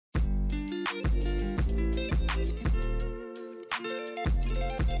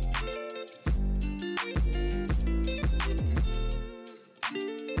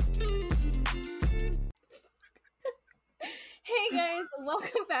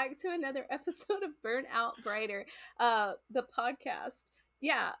back to another episode of Burnout Brighter, the podcast.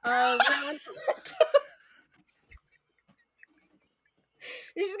 Yeah, we're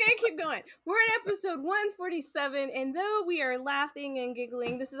just gonna keep going. We're in episode 147, and though we are laughing and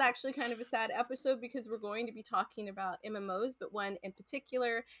giggling, this is actually kind of a sad episode because we're going to be talking about MMOs, but one in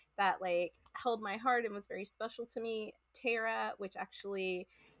particular that held my heart and was very special to me, Terra, which actually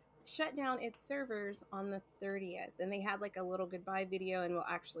shut down its servers on the 30th, and they had a little goodbye video, and we'll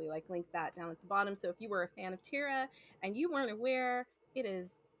actually link that down at the bottom. So if you were a fan of Terra and you weren't aware, it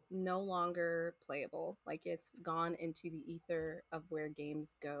is no longer playable. It's gone into the ether of where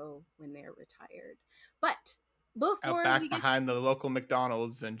games go when they're retired. But before out back behind the local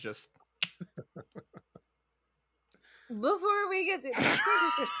McDonald's and just before we get to that's so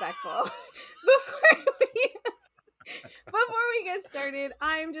disrespectful. Before we get started,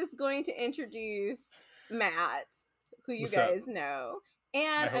 I'm just going to introduce Matt, who you guys know,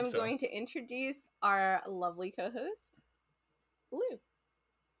 and I'm going to introduce our lovely co-host, Lou.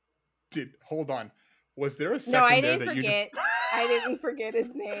 Dude, hold on. Was there a second? No, I didn't forget. I didn't forget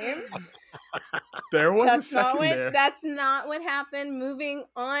his name. There was a second there. That's not what happened. Moving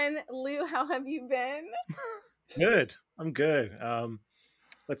on, Lou, how have you been? Good. I'm good.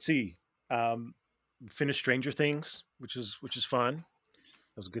 Let's see. Finished Stranger Things, which is fun.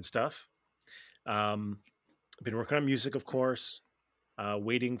 That was good stuff. Been working on music, of course.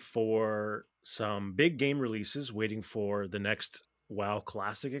 Waiting for some big game releases. Waiting for the next WoW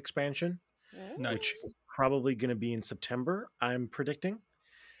Classic expansion, which is probably going to be in September, I'm predicting.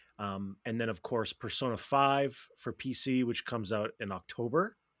 And then, of course, Persona 5 for PC, which comes out in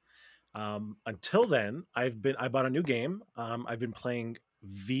October. Until then, I bought a new game. I've been playing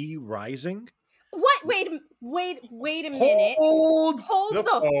V Rising. What? Wait a minute. Hold the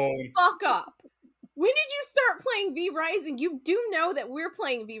fuck up. When did you start playing V Rising? You do know that we're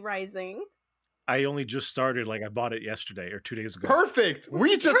playing V Rising. I only just started. I bought it yesterday or 2 days ago. Perfect.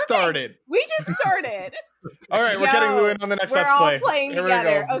 We just started. All right, we're getting Lou in on the next Let's Play. We're all playing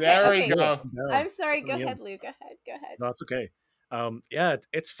together. Okay, there we go. I'm sorry. Go ahead, Lou. Go ahead. No, that's okay. Yeah,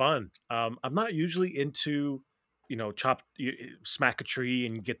 it's fun. I'm not usually into, smack a tree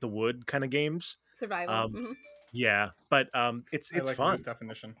and get the wood kind of games. Survival. Yeah, but it's fun.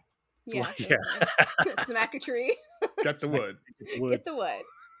 Definition. Yeah. Smack a tree. Get the wood. Get the wood.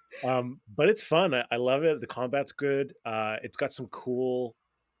 But it's fun. I love it. The combat's good. It's got some cool.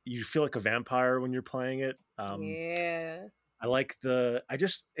 You feel like a vampire when you're playing it. Yeah. I like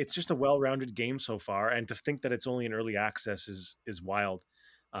it's just a well-rounded game so far, and to think that it's only in early access is wild.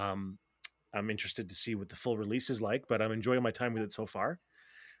 I'm interested to see what the full release is like, but I'm enjoying my time with it so far.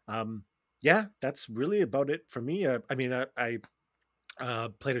 Yeah, that's really about it for me. I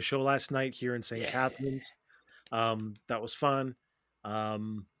played a show last night here in St. Catharines. That was fun.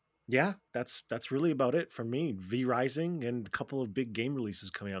 Yeah, that's really about it for me. V Rising and a couple of big game releases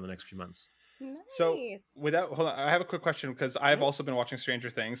coming out in the next few months. Nice. So hold on, I have a quick question because I've also been watching Stranger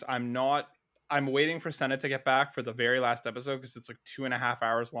Things. I'm waiting for Senna to get back for the very last episode because it's 2.5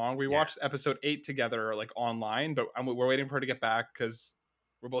 hours long. We watched episode 8 together online, but we're waiting for her to get back because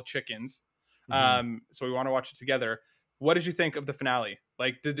we're both chickens. So we want to watch it together. What did you think of the finale?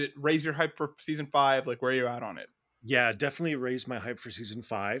 Did it raise your hype for season 5? Where are you at on it? Yeah, definitely raised my hype for season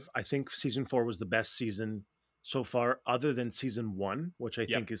 5. I think season 4 was the best season so far, other than season 1, which I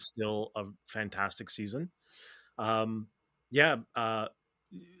think is still a fantastic season. I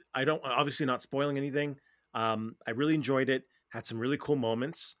don't, obviously not spoiling anything. I really enjoyed it. Had some really cool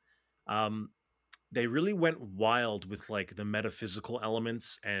moments. They really went wild with the metaphysical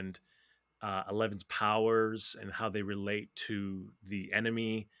elements and Eleven's powers and how they relate to the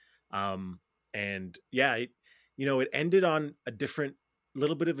enemy. And yeah, it ended on a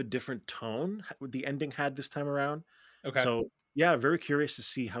little bit of a different tone. The ending had this time around. Okay. So yeah, very curious to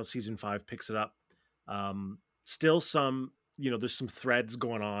see how season 5 picks it up. Still some, there's some threads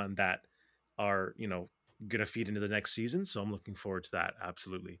going on that are, going to feed into the next season. So I'm looking forward to that.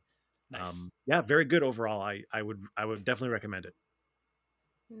 Absolutely. Nice. Yeah, very good overall. I would definitely recommend it.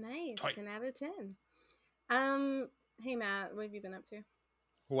 Nice. 10 out of 10. Hey Matt, what have you been up to?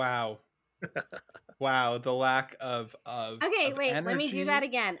 Wow. Wow, the lack of Okay, wait, energy. let me do that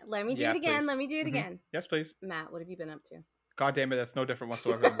again. Let me do it again. Please. Let me do it again. Yes, please. Matt, what have you been up to? God damn it, that's no different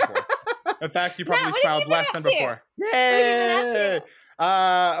whatsoever than before. In fact, you probably Matt, smiled less than before. Yay!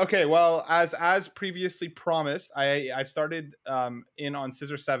 Okay, well, as previously promised, I started in on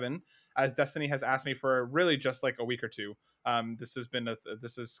Scissor 7, as Destiny has asked me for really just a week or two. This has been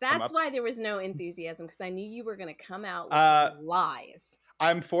That's why there was no enthusiasm, because I knew you were going to come out with lies.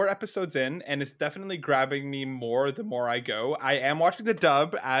 I'm 4 episodes in, and it's definitely grabbing me more the more I go. I am watching the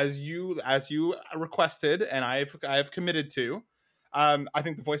dub as you requested, and I have committed to. I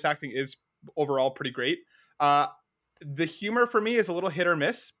think the voice acting is overall pretty great. Uh, the humor for me is a little hit or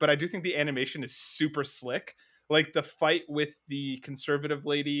miss, but I do think the animation is super slick. Like the fight with the conservative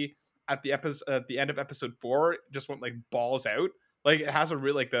lady at the end of episode 4 just went like balls out. Like it has a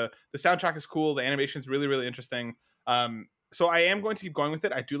real like the soundtrack is cool. The animation is really really interesting. So I am going to keep going with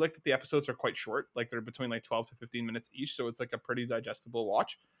it. I do like that the episodes are quite short, like they're between like 12 to 15 minutes each, so it's like a pretty digestible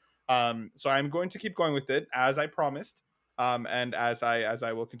watch. So I'm going to keep going with it as I promised, and as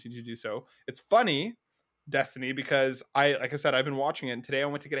I will continue to do so. It's funny, Destiny, because like I said, I've been watching it, and today I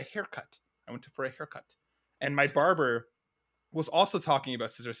went to get a haircut. For a haircut, and my barber was also talking about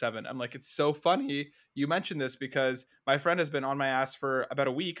Scissor 7. I'm like, it's so funny you mentioned this because my friend has been on my ass for about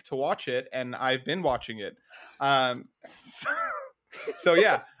a week to watch it, and I've been watching it. So, so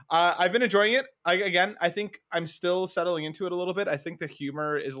yeah, I've been enjoying it. I think I'm still settling into it a little bit. I think the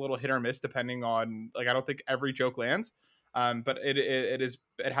humor is a little hit or miss depending on like I don't think every joke lands. But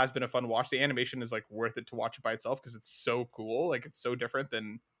it has been a fun watch. The animation is like worth it to watch it by itself because it's so cool. Like it's so different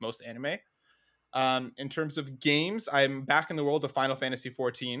than most anime. In terms of games, I'm back in the world of Final Fantasy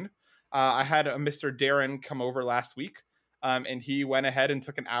 14. I had a Mr. Darren come over last week, and he went ahead and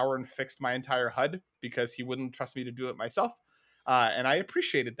took an hour and fixed my entire HUD because he wouldn't trust me to do it myself, and I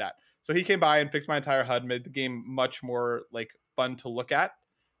appreciated that. So he came by and fixed my entire HUD, made the game much more like fun to look at.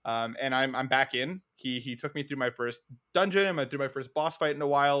 And I'm back in. He took me through my first dungeon and through my first boss fight in a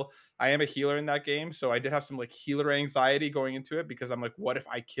while. I am a healer in that game, so I did have some like healer anxiety going into it because I'm like, what if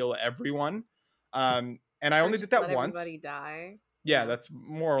I kill everyone? And I only did that let once. Everybody die. Yeah, that's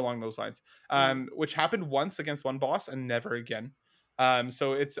more along those lines. Which happened once against one boss and never again.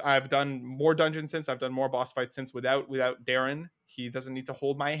 So I've done more dungeons since. I've done more boss fights since without Darren. He doesn't need to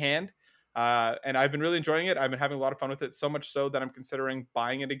hold my hand. And I've been really enjoying it. I've been having a lot of fun with it, so much so that I'm considering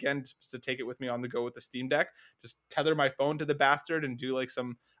buying it again just to take it with me on the go with the Steam Deck. Just tether my phone to the bastard and do like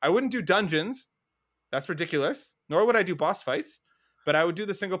some. I wouldn't do dungeons. That's ridiculous. Nor would I do boss fights. But I would do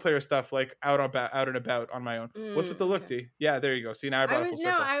the single player stuff like out and about on my own. What's with the look, Okay. T? Yeah, there you go. See, now I brought it full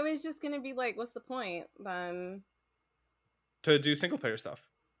circle. No, I was just gonna be like, what's the point then? To do single player stuff.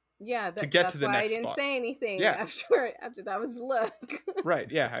 Yeah, to get that's to the why next I didn't spot. say anything Yeah. after that was the look.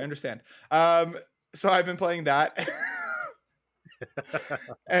 Right. Yeah, I understand. So I've been playing that,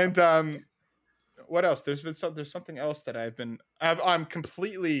 and what else? There's something else that I'm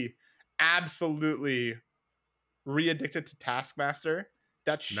completely, absolutely re-addicted to Taskmaster.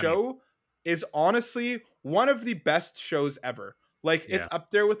 That show is honestly one of the best shows ever. Like it's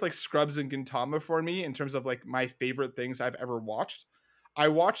up there with like Scrubs and Gintama for me in terms of like my favorite things I've ever watched. I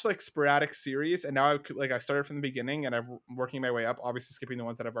watched like sporadic series, and now I started from the beginning, and I'm working my way up. Obviously, skipping the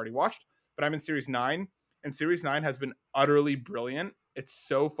ones that I've already watched, but I'm in series 9, and series 9 has been utterly brilliant. It's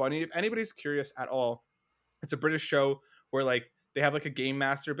so funny. If anybody's curious at all, it's a British show where like they have like a game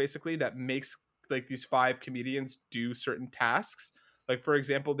master basically that makes like these 5 comedians do certain tasks. Like for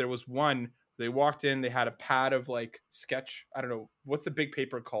example, there was one. They walked in, they had a pad of like sketch. I don't know what's the big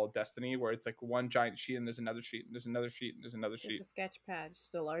paper called, Destiny, where it's like one giant sheet and there's another sheet and there's another sheet and there's another sheet. Just a sketch pad,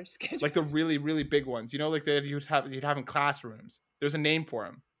 just a large sketch. Like the really really big ones, you know, like that you'd have in classrooms. There's a name for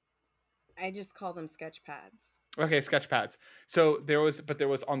them. I just call them sketch pads. Okay, sketch pads. So there was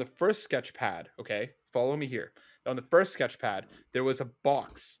on the first sketch pad. Okay, follow me here. On the first sketch pad, there was a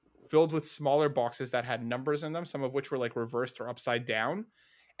box filled with smaller boxes that had numbers in them, some of which were like reversed or upside down.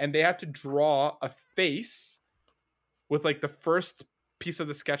 And they had to draw a face with like the first piece of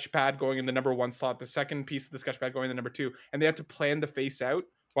the sketch pad going in the number 1 slot, the second piece of the sketch pad going in the number 2. And they had to plan the face out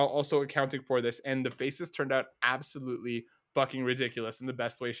while also accounting for this. And the faces turned out absolutely fucking ridiculous in the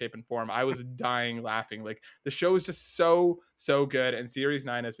best way, shape, and form. I was dying laughing. Like the show is just so good. And series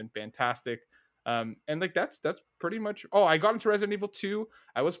 9 has been fantastic. And like that's pretty much. Oh, I got into Resident Evil 2.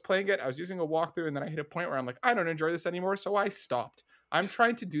 I was playing it. I was using a walkthrough, and then I hit a point where I'm like, I don't enjoy this anymore, so I stopped. I'm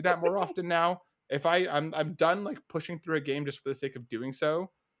trying to do that more often now. If I'm done like pushing through a game just for the sake of doing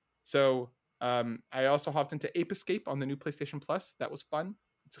so. So I also hopped into Ape Escape on the new PlayStation Plus. That was fun.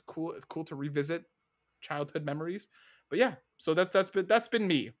 It's cool to revisit childhood memories. But yeah, so that's been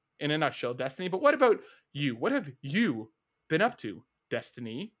me in a nutshell, Destiny. But what about you? What have you been up to,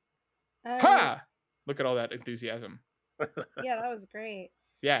 Destiny? Ha! Look at all that enthusiasm. Yeah, that was great.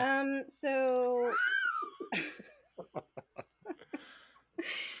 Yeah. So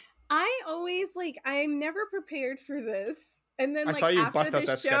I always like I'm never prepared for this. And then I like saw you after bust out the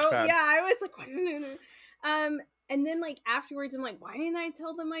that show, sketch pad. yeah, I was like, what? And then like afterwards I'm like, why didn't I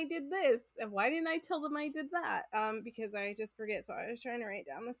tell them I did this, and why didn't I tell them I did that? Because I just forget. So I was trying to write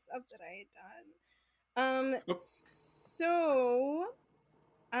down the stuff that I had done. Oh, So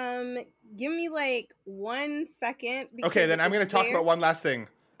give me like 1 second because okay, it then I'm was going to talk there. about one last thing.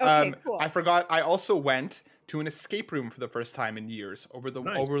 Okay, cool. I forgot. I also went to an escape room for the first time in years over the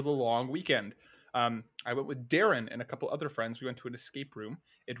Nice. long weekend. I went with Darren and a couple other friends. We went to an escape room.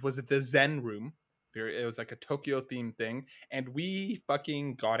 It was the Zen room. It was like a Tokyo themed thing, and we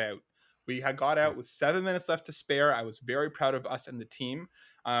fucking got out. We had got out with 7 minutes left to spare. I was very proud of us and the team.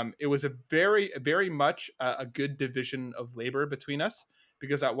 It was a very much a good division of labor between us,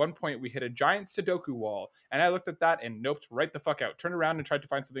 because at one point we hit a giant Sudoku wall, and I looked at that and noped right the fuck out. Turned around and tried to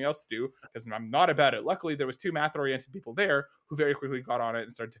find something else to do because I'm not about it. Luckily, there was 2 math-oriented people there who very quickly got on it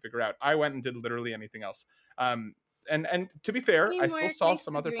and started to figure out. I went and did literally anything else. And to be fair, I still solved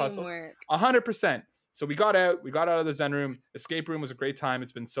some other puzzles. 100%. So we got out of the Zen room. Escape room was a great time.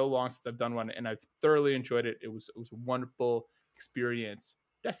 It's been so long since I've done one, and I've thoroughly enjoyed it. It was a wonderful experience.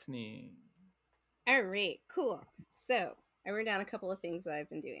 Destiny. All right, cool. So I wrote down a couple of things that I've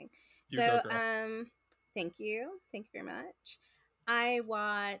been doing. You go, girl. Thank you very much. I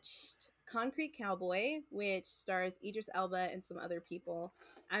watched Concrete Cowboy, which stars Idris Elba and some other people.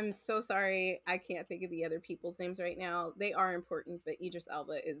 I'm so sorry, I can't think of the other people's names right now. They are important, but Idris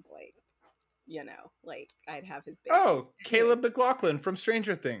Elba is like, you know, like I'd have his babies. Oh, Caleb McLaughlin from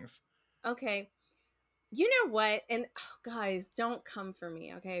Stranger Things. Okay. You know what? And guys, don't come for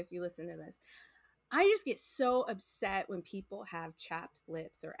me, okay, if you listen to this. I just get so upset when people have chapped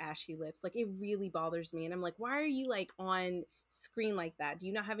lips or ashy lips. Like, it really bothers me. And I'm like, why are you like on screen like that? Do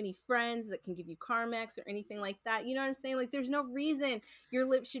you not have any friends that can give you Carmex or anything like that? You know what I'm saying? Like, there's no reason your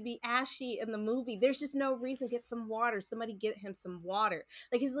lips should be ashy in the movie. There's just no reason. Get some water. Somebody get him some water.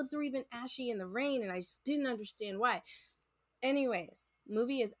 Like, his lips were even ashy in the rain, and I just didn't understand why. Anyways,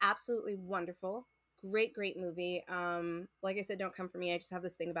 movie is absolutely wonderful. Great movie. Like I said, don't come for me. I just have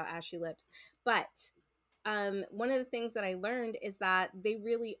this thing about ashy lips. But one of the things that I learned is that they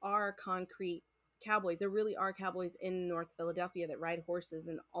really are concrete cowboys. There really are cowboys in North Philadelphia that ride horses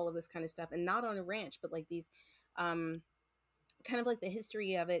and all of this kind of stuff, and not on a ranch, but like these kind of like the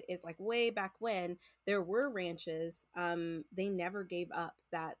history of it is like way back when there were ranches, they never gave up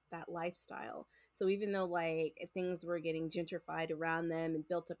that lifestyle. So even though like things were getting gentrified around them and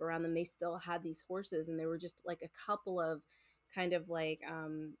built up around them, they still had these horses, and there were just like a couple of kind of like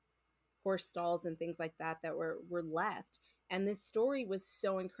horse stalls and things like that that were left. And this story was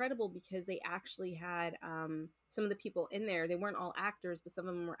so incredible because they actually had some of the people in there, they weren't all actors, but some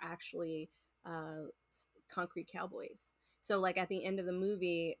of them were actually concrete cowboys. So like at the end of the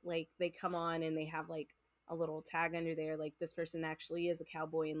movie, like they come on and they have like a little tag under there, like this person actually is a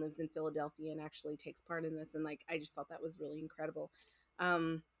cowboy and lives in Philadelphia and actually takes part in this. And like I just thought that was really incredible.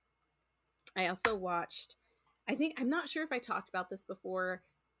 I also watched, I think, I'm not sure if I talked about this before,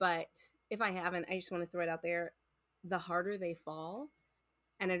 but if I haven't, I just want to throw it out there. The Harder They Fall.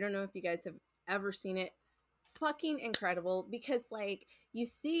 And I don't know if you guys have ever seen it. Fucking incredible, because like you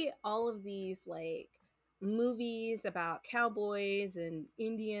see all of these like movies about cowboys and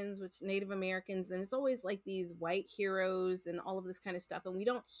Indians, which Native Americans, and it's always like these white heroes and all of this kind of stuff, and we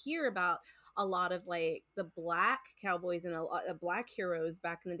don't hear about a lot of like the black cowboys and a lot of black heroes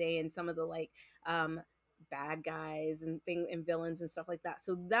back in the day, and some of the like bad guys and things and villains and stuff like that.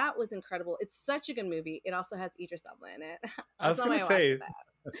 So that was incredible. It's such a good movie. It also has Idris Elba in it. I was gonna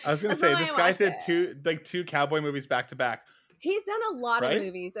say this guy did two cowboy movies back to back. He's done a lot of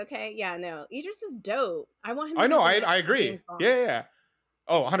movies. Okay, yeah, no, Idris is dope. I want him to I know. I agree. Yeah.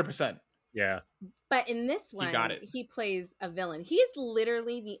 Oh, 100%. Yeah. But in this one, he plays a villain. He's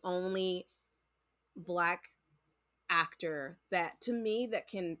literally the only black actor that, to me, that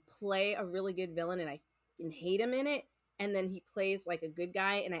can play a really good villain, and I can hate him in it, and then he plays like a good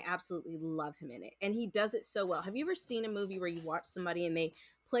guy, and I absolutely love him in it. And he does it so well. Have you ever seen a movie where you watch somebody and they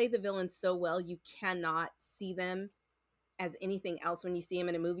play the villain so well you cannot see them as anything else? When you see him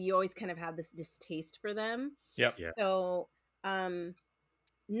in a movie, you always kind of have this distaste for them. Yep. Yeah. So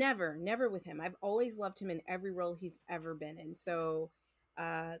never with him. I've always loved him in every role he's ever been in. So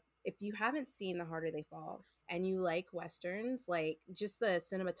if you haven't seen The Harder They Fall and you like westerns, like just the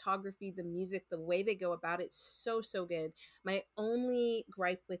cinematography, the music, the way they go about it, so good. My only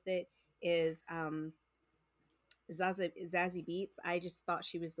gripe with it is Zazie Beetz. I just thought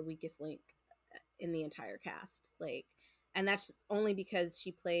she was the weakest link in the entire cast. Like, and that's only because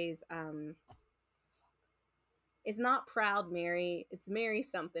she plays it's not Proud Mary, it's Mary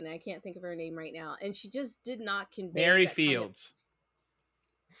something. I can't think of her name right now, and she just did not convey Mary Fields.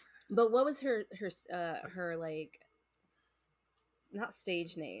 But what was her like, not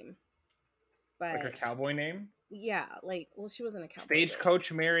stage name, Like her but cowboy name? yeah, like, well, she wasn't a cowboy, but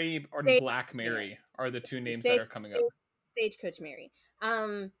Stagecoach Mary or stage Black Mary, Mary are the two names that stage are coming up. stage stagecoach Mary.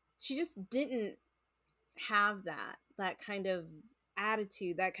 She just didn't have that kind of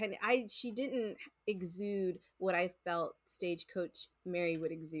attitude, that kind of, she didn't exude what I felt Stagecoach Mary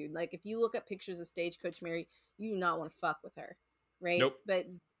would exude. Like, if you look at pictures of Stagecoach Mary, you do not want to fuck with her, right? Nope. But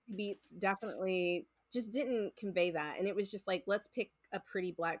Beats definitely just didn't convey that, and it was just like, let's pick a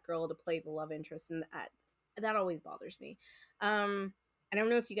pretty black girl to play the love interest, and that always bothers me. I don't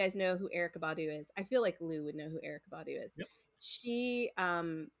know if you guys know who Erykah Badu is. I feel like Lou would know who Erykah Badu is. Yep. She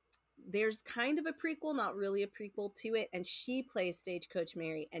there's kind of a prequel, not really a prequel to it, and she plays Stagecoach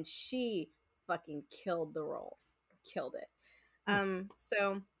Mary, and she fucking killed the role. Killed it.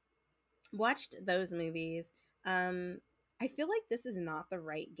 So watched those movies. I feel like this is not the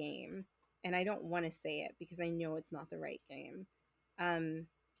right game, and I don't want to say it because I know it's not the right game.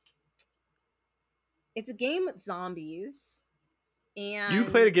 It's a game with zombies, and You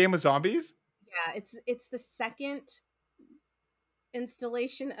played a game with zombies? yeah, it's the second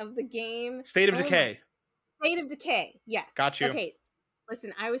installation of the game. State of Decay. State of Decay. Yes. Got you. Okay.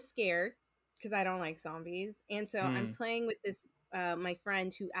 Listen, I was scared because I don't like zombies, and so I'm playing with this my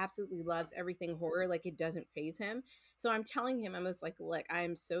friend who absolutely loves everything horror. Like, it doesn't faze him. So I'm telling him, I was like, look, I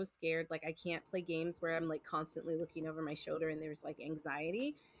am so scared. Like, I can't play games where I'm like constantly looking over my shoulder and there's like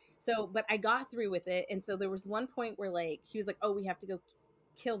anxiety. So, but I got through with it, and so there was one point where like he was like, oh, we have to go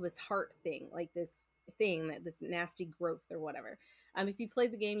kill this heart thing, like this thing, that this nasty growth or whatever. If you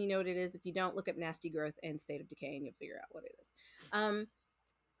played the game, you know what it is. If you don't, look up nasty growth and State of Decay and you'll figure out what it is.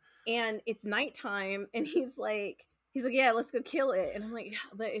 And it's nighttime, and he's like, yeah, let's go kill it. And I'm like, yeah,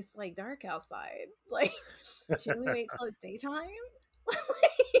 but it's like dark outside. Like, shouldn't we wait till it's daytime?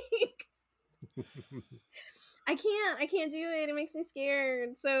 Like, I can't do it. It makes me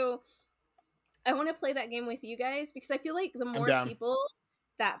scared. So I want to play that game with you guys, because I feel like the more people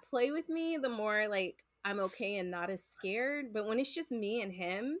that play with me, the more like I'm okay and not as scared. But when it's just me and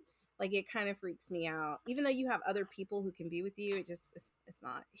him, like, it kind of freaks me out. Even though you have other people who can be with you, it's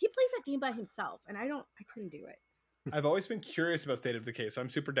not. He plays that game by himself, and I couldn't do it. I've always been curious about State of Decay, so I'm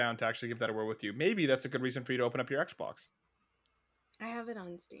super down to actually give that a whirl with you. Maybe that's a good reason for you to open up your Xbox. I have it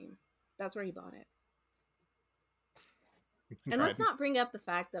on Steam. That's where he bought it. And let's not bring up the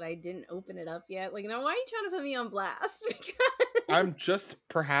fact that I didn't open it up yet. Like, now, why are you trying to put me on blast? Because I'm just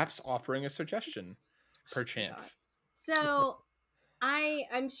perhaps offering a suggestion, perchance. So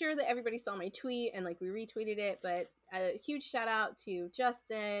I'm sure that everybody saw my tweet and like we retweeted it, but a huge shout out to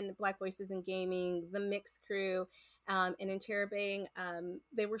Justin, Black Voices in Gaming, the Mix crew, and Interrobang.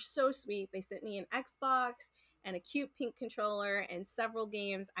 They were so sweet. They sent me an Xbox and a cute pink controller and several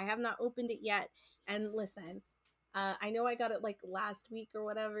games. I have not opened it yet. And listen, I know I got it like last week or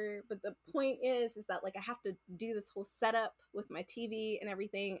whatever, but the point is that like I have to do this whole setup with my TV and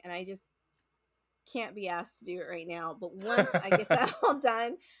everything, and I just can't be asked to do it right now. But once I get that all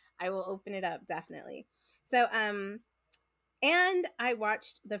done, I will open it up, definitely. So and I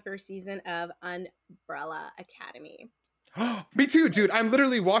watched the first season of Umbrella Academy. Me too, dude. I'm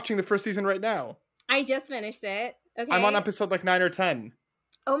literally watching the first season right now. I just finished it. Okay, I'm on episode like 9 or 10.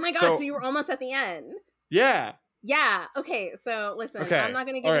 Oh my god, so you were almost at the end. Yeah. Okay, so listen, I'm not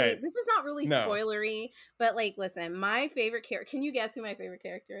gonna give you this is not really spoilery, but like, listen, my favorite character, can you guess who my favorite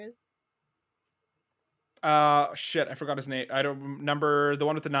character is? Shit, I forgot his name. I don't remember. The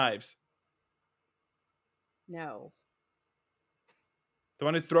one with the knives. No. The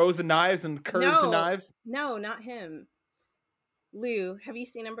one who throws the knives and curves the knives? No, not him. Lou, have you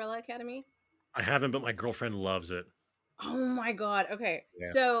seen Umbrella Academy? I haven't, but my girlfriend loves it. Oh my god. Okay.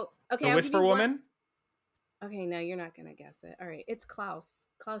 Yeah. So, okay. The Whisper Woman? Okay, no, you're not gonna guess it. All right, it's Klaus.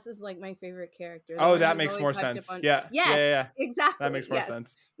 Klaus is like my favorite character. Oh, that makes more sense. Yeah. Yes, yeah. Exactly. That makes more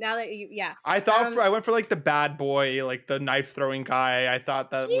sense. Now that I thought I went for like the bad boy, like the knife throwing guy. I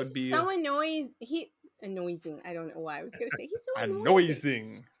thought that would be so annoying. Annoying. I don't know why I was gonna say he's so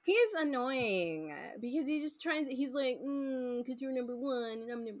annoying. He is annoying because he just tries. He's like, because you're number one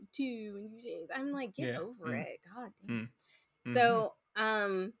and I'm number two, and I'm like, get over it. God damn. So,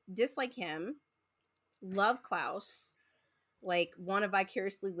 dislike him. Love Klaus, like want to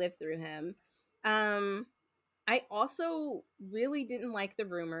vicariously live through him. I also really didn't like the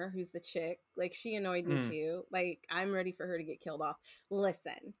Rumor, who's the chick. Like, she annoyed me too. Like, I'm ready for her to get killed off.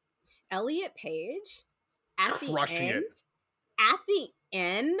 Listen, Elliot Page at the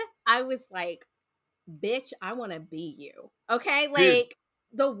end, I was like, bitch, I want to be you. Okay, like, dude,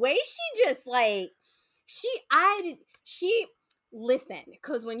 the way she just like she listen,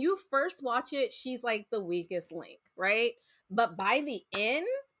 because when you first watch it, she's like the weakest link, right? But by the end,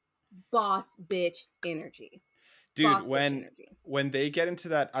 boss bitch energy. Dude, Boss bitch energy. when they get into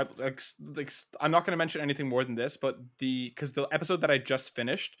that, I'm not going to mention anything more than this, but because the episode that I just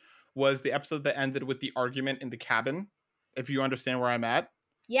finished was the episode that ended with the argument in the cabin. If you understand where I'm at,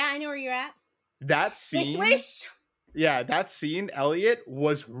 Yeah, I know where you're at. that Wish, scene, wish. yeah, that scene, Elliot,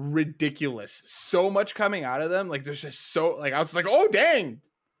 was ridiculous. So much coming out of them, like there's just so like I was like, oh dang,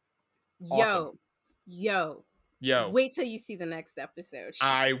 awesome. Yo. Yo, Wait till you see the next episode.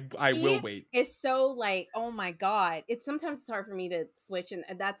 I will He wait. is so like, oh my god. It's sometimes hard for me to switch, and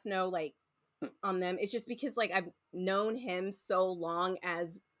that's no like on them. It's just because like I've known him so long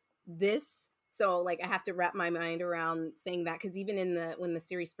as this, so like I have to wrap my mind around saying that, because even in the when the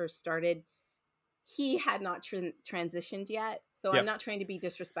series first started, he had not transitioned yet. So I'm Yep. not trying to be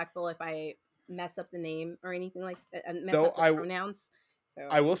disrespectful if I mess up the name or anything like that, mess Though up the pronouns. So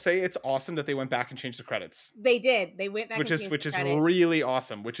I will say it's awesome that they went back and changed the credits. they did. They went back Which and is changed which the is credits. really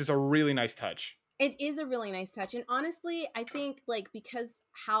awesome, which is a really nice touch. It is a really nice touch. And honestly, I think like because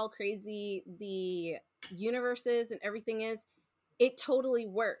how crazy the universe is and everything is, it totally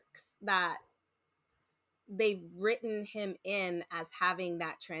works that they've written him in as having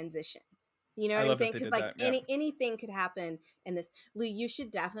that transition. You know I what I'm love that saying? they Because did like that. Yeah. anything could happen in this. Lou, you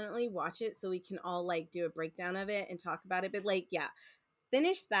should definitely watch it so we can all like do a breakdown of it and talk about it. But like, yeah,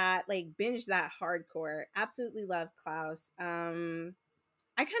 finish that, like binge that hardcore. Absolutely love Klaus.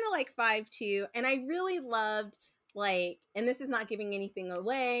 I kind of like 5 too, and I really loved like, and this is not giving anything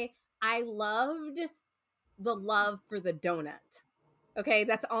away. I loved the love for the donut. Okay,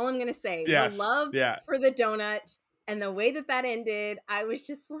 that's all I'm gonna say. Yes. The love Yeah. for the donut and the way that that ended, I was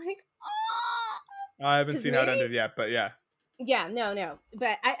just like, oh, I haven't seen how it ended yet, but yeah. Yeah, no,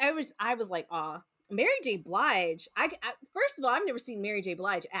 but I was like, aw, Mary J. Blige. I first of all, I've never seen Mary J.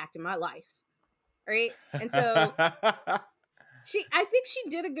 Blige act in my life, right? And so I think she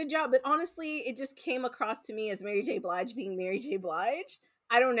did a good job, but honestly, it just came across to me as Mary J. Blige being Mary J. Blige.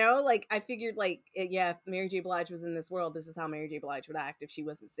 I don't know. Like, I figured, like, yeah, if Mary J. Blige was in this world, this is how Mary J. Blige would act if she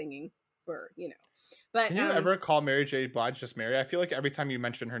wasn't singing for, you know. But can you ever call Mary J. Blige just Mary? I feel like every time you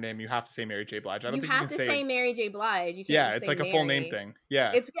mention her name, you have to say Mary J. Blige. I don't you think have you can to say Mary J. Blige. You can't yeah, just it's say like a Mary. full name thing.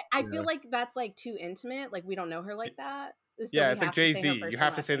 Yeah, It's. I feel like that's like too intimate. Like we don't know her like that. So yeah, it's like Jay-Z. You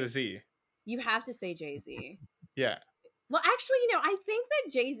have to say the Z. You have to say Jay-Z. Yeah. Well, actually, you know, I think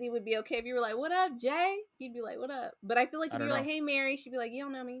that Jay-Z would be okay if you were like, "What up, Jay?" He'd be like, "What up?" But I feel like if you were like, "Hey, Mary," she'd be like, "You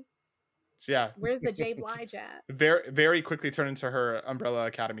don't know me." Yeah. Where's the J. Blige at? Very quickly turn into her Umbrella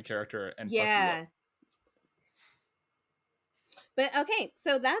Academy character and yeah. But okay,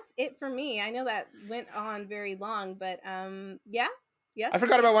 so that's it for me. I know that went on very long, but yeah. Yes. I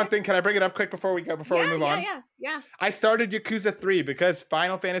forgot about one thing. Can I bring it up quick before we move on? Yeah. I started Yakuza 3 because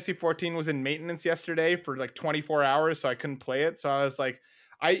Final Fantasy 14 was in maintenance yesterday for like 24 hours, so I couldn't play it. So I was like,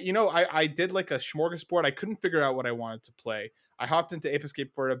 I did like a smorgasbord. I couldn't figure out what I wanted to play. I hopped into Ape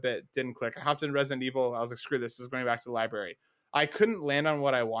Escape for a bit, didn't click. I hopped in Resident Evil. I was like, screw this is going back to the library. I couldn't land on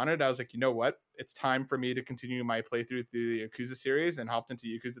what I wanted. I was like, you know what? It's time for me to continue my playthrough through the Yakuza series, and hopped into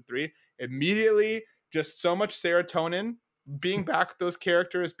Yakuza 3. Immediately, just so much serotonin. Being back with those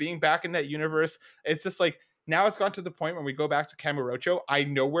characters, being back in that universe, it's just like now it's gotten to the point when we go back to Kamurocho, I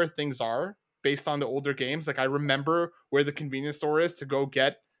know where things are based on the older games. Like I remember where the convenience store is to go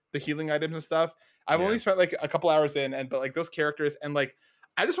get the healing items and stuff. I've only spent like a couple hours in, but like those characters, and like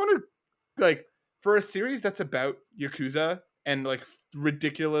I just want to, like, for a series that's about Yakuza and like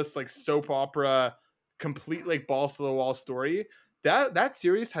ridiculous like soap opera, complete like balls to the wall story, that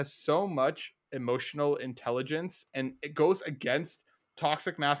series has so much emotional intelligence, and it goes against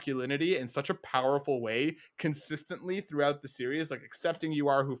toxic masculinity in such a powerful way consistently throughout the series, like accepting you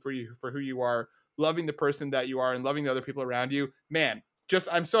are for who you are, loving the person that you are, and loving the other people around you. Man, just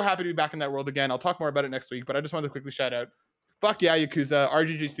I'm so happy to be back in that world again. I'll talk more about it next week, but I just wanted to quickly shout out, fuck yeah, Yakuza.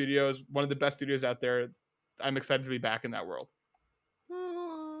 RGG Studios, one of the best studios out there. I'm excited to be back in that world.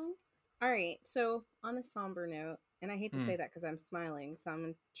 All right, so on a somber note, and I hate to say that because I'm smiling, so I'm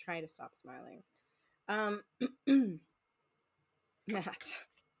gonna try to stop smiling. Matt,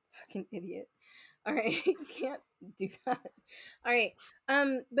 fucking idiot. All right, you can't do that. All right,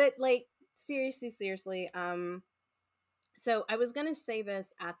 but like seriously, so I was gonna say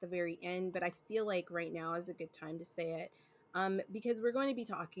this at the very end, but I feel like right now is a good time to say it, because we're going to be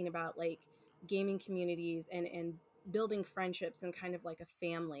talking about like gaming communities and building friendships and kind of like a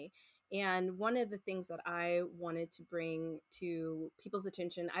family. And one of the things that I wanted to bring to people's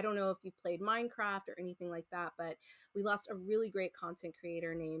attention, I don't know if you played Minecraft or anything like that, but we lost a really great content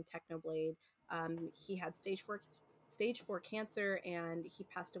creator named Technoblade. He had stage stage 4 cancer, and he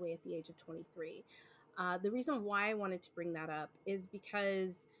passed away at the age of 23. The reason why I wanted to bring that up is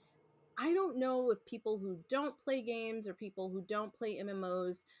because I don't know if people who don't play games or people who don't play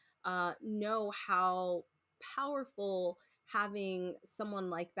MMOs know how powerful having someone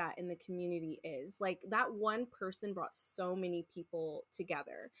like that in the community is. Like, that one person brought so many people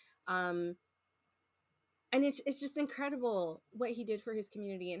together. Um, and it's just incredible what he did for his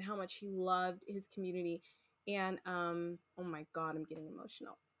community and how much he loved his community. And oh my God, I'm getting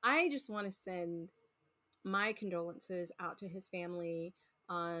emotional. I just want to send my condolences out to his family,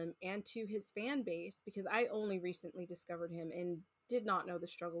 and to his fan base, because I only recently discovered him and did not know the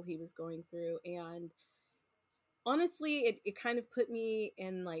struggle he was going through. And honestly, it kind of put me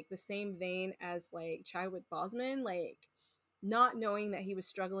in like the same vein as like Chadwick Boseman, like not knowing that he was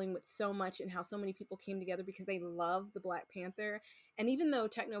struggling with so much and how so many people came together because they love the Black Panther. And even though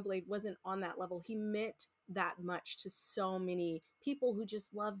Technoblade wasn't on that level, he meant that much to so many people who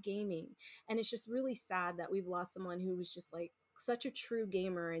just love gaming. And it's just really sad that we've lost someone who was just like such a true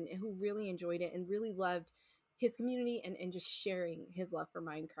gamer, and who really enjoyed it and really loved his community, and just sharing his love for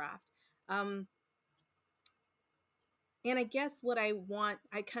Minecraft. Um, and I guess what I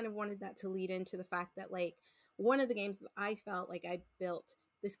kind of wanted that to lead into the fact that, like, one of the games that I felt like I built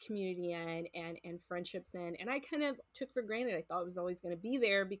this community in, and friendships in, and I kind of took for granted. I thought it was always going to be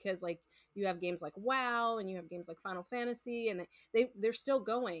there because, like, you have games like WoW and you have games like Final Fantasy, and they're still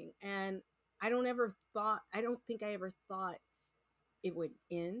going. And I don't think I ever thought it would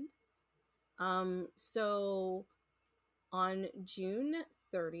end. So on June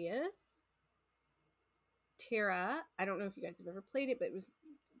 30th, Terra, I don't know if you guys have ever played it, but it was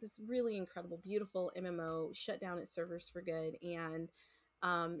this really incredible, beautiful MMO, shut down its servers for good, and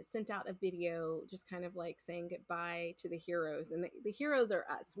sent out a video just kind of like saying goodbye to the heroes. And the heroes are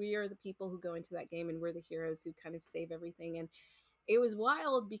us. We are the people who go into that game, and we're the heroes who kind of save everything. And it was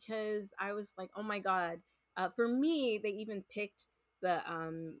wild because I was like, oh my God. For me, they even picked the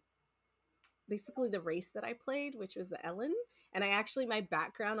basically the race that I played, which was the Ellen. And I actually, my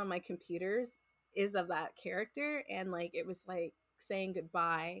background on my computers is of that character. And like, it was like saying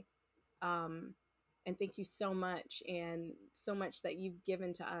goodbye. Um, and thank you so much, and so much that you've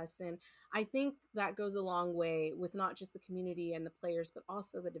given to us. And I think that goes a long way with not just the community and the players, but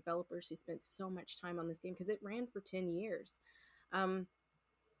also the developers who spent so much time on this game, because it ran for 10 years. Um,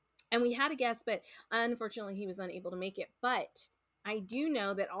 and we had a guest, but unfortunately he was unable to make it. But I do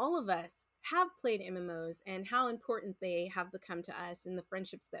know that all of us have played MMOs and how important they have become to us, and the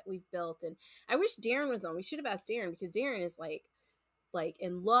friendships that we've built. And I wish Darren was on. We should have asked Darren, because Darren is like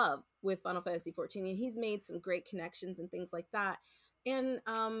in love with Final Fantasy 14, and he's made some great connections and things like that. And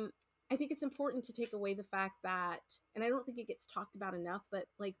I think it's important to take away the fact that, and I don't think it gets talked about enough, but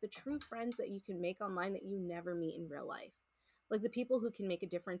like the true friends that you can make online that you never meet in real life, like the people who can make a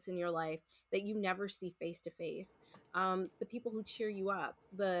difference in your life that you never see face to face, the people who cheer you up.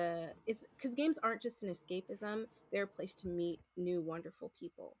 It's because games aren't just an escapism; they're a place to meet new wonderful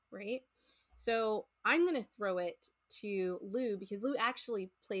people, right? So I'm gonna throw it to Lou, because Lou actually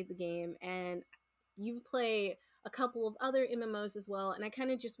played the game, and you play a couple of other MMOs as well. And I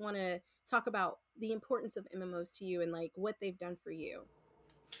kind of just want to talk about the importance of MMOs to you and like what they've done for you.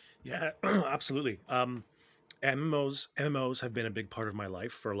 Yeah, absolutely. MMOs have been a big part of my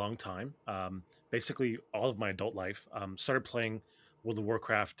life for a long time. Basically, all of my adult life. Started playing World of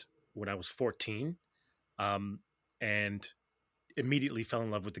Warcraft when I was 14, um, and immediately fell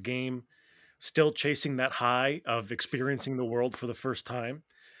in love with the game. Still chasing that high of experiencing the world for the first time.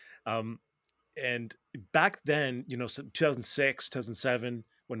 Um, and back then, 2006, 2007,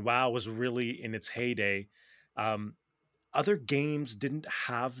 when WoW was really in its heyday, um, other games didn't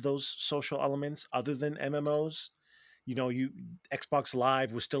have those social elements other than MMOs. You Xbox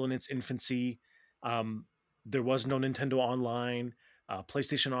Live was still in its infancy. Um, there was no Nintendo Online.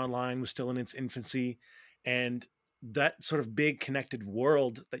 PlayStation Online was still in its infancy, and that sort of big connected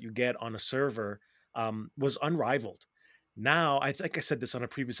world that you get on a server was unrivaled. Now, I think I said this on a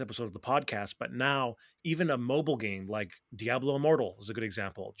previous episode of the podcast, but now even a mobile game like Diablo Immortal is a good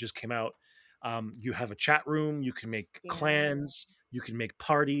example. Just came out. You have a chat room. You can make Yeah. clans. You can make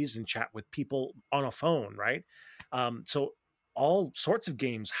parties and chat with people on a phone, right? So all sorts of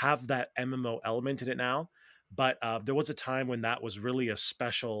games have that MMO element in it now, but there was a time when that was really a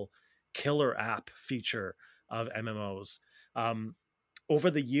special killer app feature of MMOs. Um,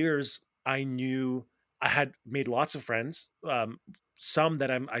 Over the years, I had made lots of friends. Some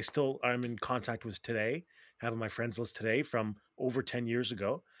that I'm in contact with today, have on my friends list today from over 10 years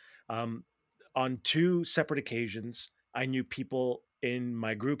ago. Um, on two separate occasions, I knew people in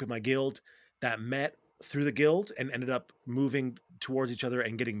my group, in my guild, that met through the guild and ended up moving towards each other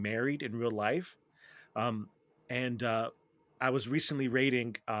and getting married in real life. Um, and I was recently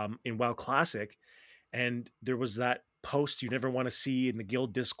raiding in WoW Classic, and there was that post you never want to see in the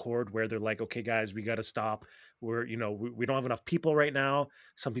guild Discord where they're like, "Okay, guys, we got to stop. We're we don't have enough people right now.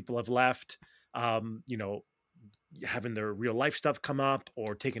 Some people have left. You know, having their real life stuff come up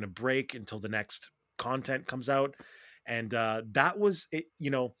or taking a break until the next content comes out." And that was it.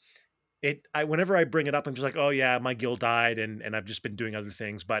 I whenever I bring it up, I'm just like, oh yeah, my guild died, and I've just been doing other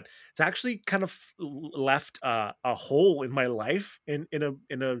things. But it's actually kind of left a hole in my life in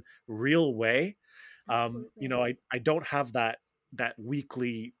a real way. Absolutely. I don't have that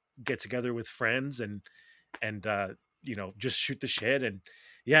weekly get together with friends and just shoot the shit. And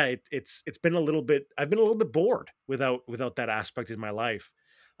yeah, it's been a little bit. I've been a little bit bored without that aspect in my life.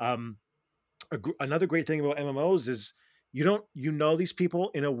 Um, Another great thing about MMOs is you know these people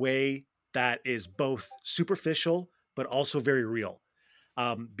in a way that is both superficial but also very real,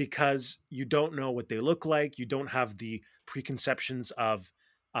 because you don't know what they look like. You don't have the preconceptions of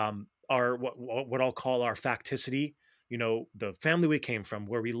our what I'll call our facticity. The family we came from,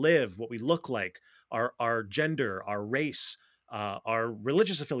 where we live, what we look like, our gender, our race, our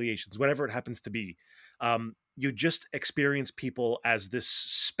religious affiliations, whatever it happens to be. You just experience people as this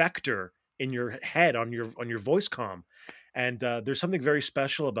specter in your head on your voice comm, and there's something very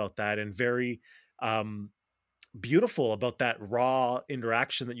special about that, and very um, beautiful about that raw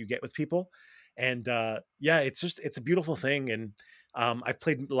interaction that you get with people. And yeah, it's a beautiful thing. And I've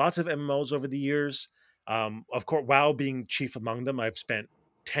played lots of MMOs over the years. Of course, WoW being chief among them. I've spent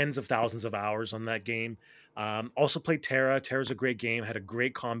tens of thousands of hours on that game. Also played Terra's a great game, had a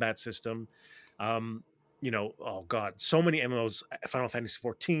great combat system. um, oh god, so many MMOs: Final Fantasy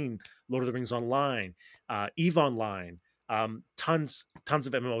 14, Lord of the Rings Online, Eve Online, tons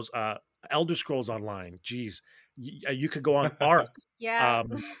of MMOs, Elder Scrolls Online. Geez, you could go on Arc, Yeah.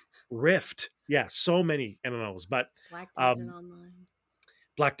 um, Rift. Yeah, so many MMOs. But Black Desert um, Online.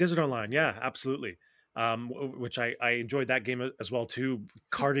 Black Desert Online, yeah, absolutely. Which I enjoyed that game as well too.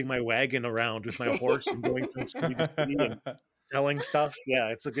 Carting my wagon around with my horse and going from city to city and selling stuff. Yeah,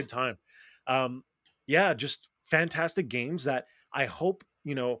 it's a good time. Um, yeah, just fantastic games that I hope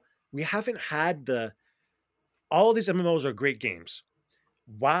we haven't had the. All of these MMOs are great games.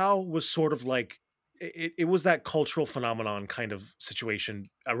 WoW was sort of like it was that cultural phenomenon kind of situation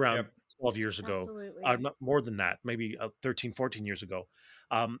around Yep. 12 years ago. Absolutely. Not more than that, maybe 13, 14 years ago.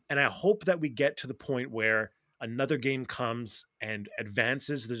 And I hope that we get to the point where another game comes and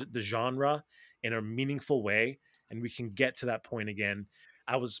advances the genre in a meaningful way, and we can get to that point again.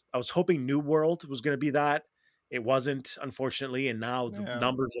 I was hoping New World was going to be that. It wasn't, unfortunately, and now the Yeah.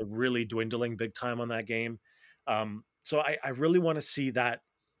 numbers are really dwindling big time on that game. So I really want to see that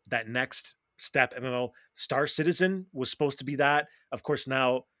next step. MMO Star Citizen was supposed to be that. Of course,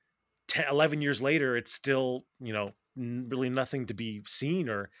 now 10, 11 years later, it's still really nothing to be seen,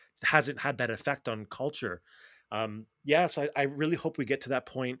 or hasn't had that effect on culture. Yeah, so I really hope we get to that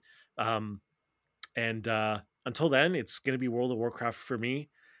point. Um, and until then, it's going to be World of Warcraft for me.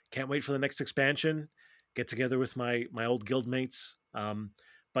 Can't wait for the next expansion. Get together with my old guild mates.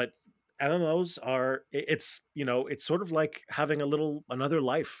 But MMOs are it's sort of like having another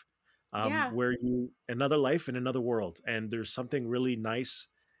life, Yeah. where you another life in another world, and there's something really nice.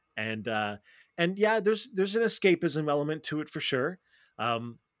 And yeah, there's an escapism element to it for sure.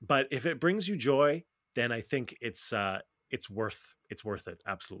 But if it brings you joy, then I think it's worth it,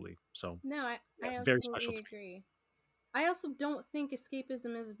 absolutely. So No, yeah, I very special absolutely to agree. I also don't think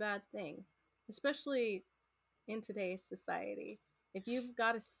escapism is a bad thing, especially in today's society. If you've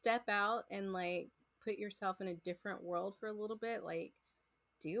got to step out and like put yourself in a different world for a little bit, like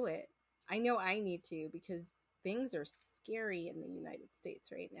do it. I know I need to because things are scary in the United States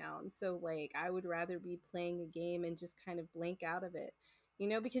right now. And so like I would rather be playing a game and just kind of blank out of it.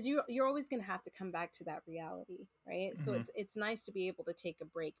 Because you're always going to have to come back to that reality, right? So Mhm. it's nice to be able to take a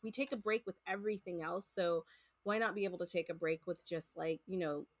break. We take a break with everything else, so why not be able to take a break with just like,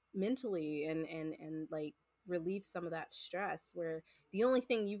 mentally and like relieve some of that stress where the only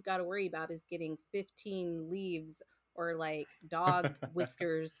thing you've got to worry about is getting 15 leaves or like dog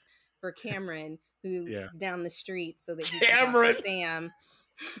whiskers for Cameron, who's yeah. down the street, so that he can talk to Cameron. Sam.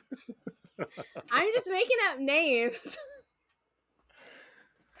 I'm just making up names.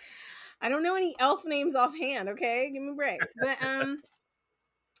 I don't know any elf names offhand. Okay, give me a break. But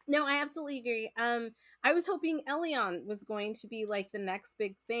no, I absolutely agree. I was hoping Elion was going to be like the next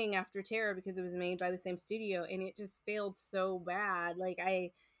big thing after Terra because it was made by the same studio, and it just failed so bad. Like I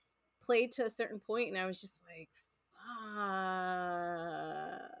played to a certain point, and I was just like,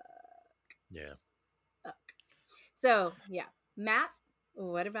 fuck. Yeah. So yeah, Matt,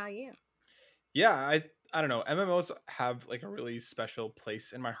 what about you? Yeah, I don't know. MMOs have like a really special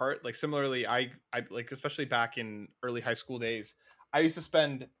place in my heart. Like similarly, I like especially back in early high school days, I used to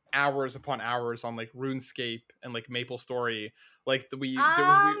spend hours upon hours on like RuneScape and like Maple Story. Like Maple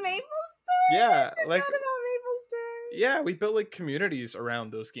Story. I yeah, like forgot about Maple Story. yeah, we built like communities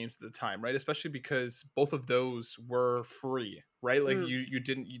around those games at the time, right? Especially because both of those were free, right? Like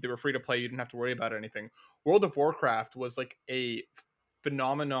Mm. they were free to play. You didn't have to worry about anything. World of Warcraft was like a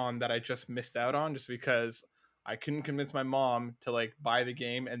phenomenon that I just missed out on just because I couldn't convince my mom to like buy the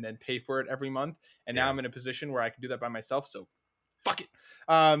game and then pay for it every month. And now Yeah. I'm in a position where I can do that by myself. So fuck it.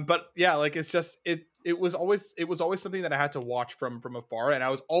 But yeah, like it's just it was always something that I had to watch from afar, and I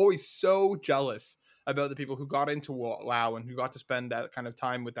was always so jealous about the people who got into WoW and who got to spend that kind of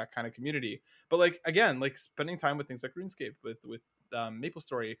time with that kind of community. But like again, like spending time with things like RuneScape with Maple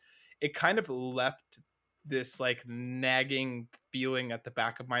Story, it kind of left this like nagging feeling at the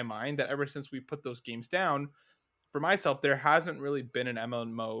back of my mind that ever since we put those games down, for myself, there hasn't really been an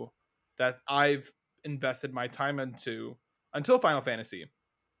MMO that I've invested my time into until Final Fantasy.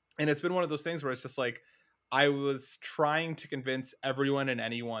 And it's been one of those things where it's just like I was trying to convince everyone and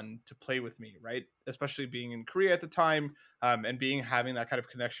anyone to play with me, right? Especially being in Korea at the time, and being having that kind of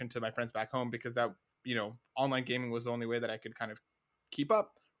connection to my friends back home, because that online gaming was the only way that I could kind of keep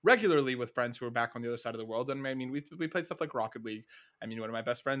up regularly with friends who were back on the other side of the world. And I mean, we played stuff like Rocket League. I mean, one of my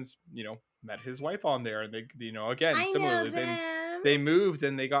best friends, met his wife on there, and they, again, I know similarly, them. they moved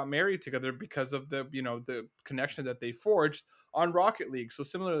and they got married together because of the connection that they forged on Rocket League. So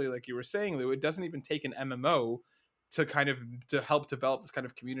similarly, like you were saying, Lou, it doesn't even take an MMO to help develop this kind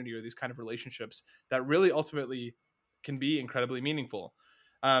of community or these kind of relationships that really ultimately can be incredibly meaningful.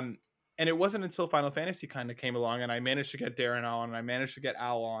 Um, and it wasn't until Final Fantasy kind of came along and I managed to get Darren on and I managed to get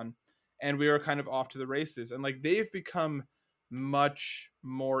Al on, and we were kind of off to the races. And like they've become much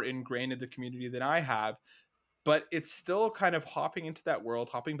more ingrained in the community than I have, but it's still kind of hopping into that world,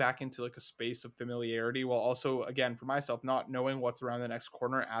 hopping back into like a space of familiarity, while also, again, for myself, not knowing what's around the next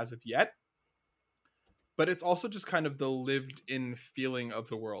corner as of yet. But it's also just kind of the lived in feeling of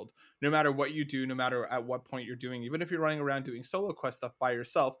the world. No matter what you do, no matter at what point you're doing, even if you're running around doing solo quest stuff by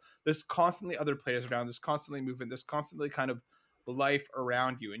yourself, there's constantly other players around, there's constantly movement, there's constantly kind of life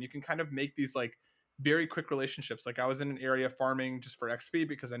around you. And you can kind of make these like very quick relationships. Like I was in an area farming just for XP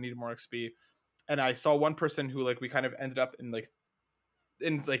because I needed more XP, and I saw one person who like we kind of ended up in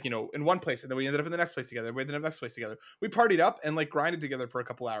one place, and then we ended up in the next place together. We ended up in the next place together. We partied up and like grinded together for a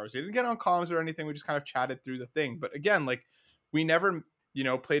couple hours. We didn't get on comms or anything. We just kind of chatted through the thing. But again, like we never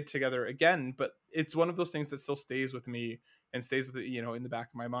played together again. But it's one of those things that still stays with me and stays with in the back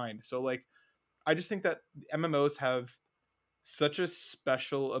of my mind. So like I just think that MMOs have such a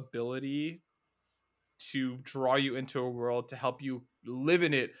special ability to draw you into a world, to help you live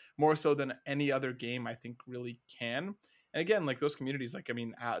in it more so than any other game I think really can. And again, like those communities, like I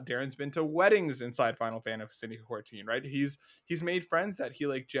mean, Darren's been to weddings inside Final Fantasy 14, right? He's made friends that he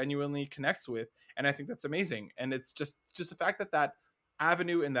like genuinely connects with, and I think that's amazing. And it's just the fact that that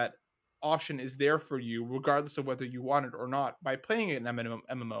avenue and that option is there for you, regardless of whether you want it or not. By playing it in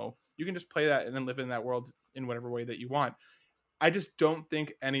MMO, you can just play that and then live in that world in whatever way that you want. I just don't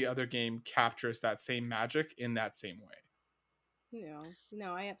think any other game captures that same magic in that same way.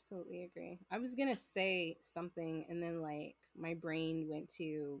 No, I absolutely agree. I was gonna say something, and then like my brain went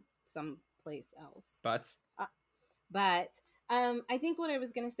to someplace else. But Uh, but I think what I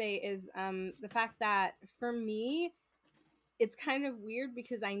was gonna say is the fact that for me, it's kind of weird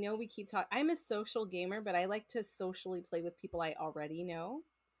because I know we keep talking. I'm a social gamer, but I like to socially play with people I already know.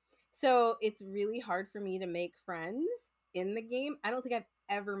 So it's really hard for me to make friends in the game. I don't think I've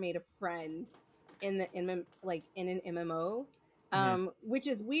ever made a friend in an MMO, mm-hmm. which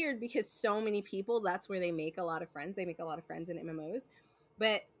is weird because so many people, that's where they make a lot of friends. They make a lot of friends in MMOs.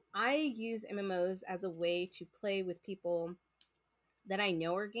 But I use MMOs as a way to play with people that I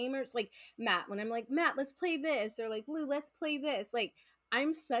know are gamers. Like Matt, when I'm like, Matt, let's play this, or like, Lou, let's play this. Like,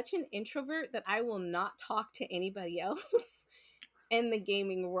 I'm such an introvert that I will not talk to anybody else in the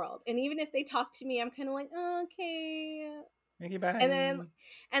gaming world. And even if they talk to me, I'm kind of like, oh, okay. Thank you, bye.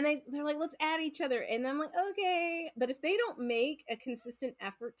 They're like, let's add each other. And I'm like, okay. But if they don't make a consistent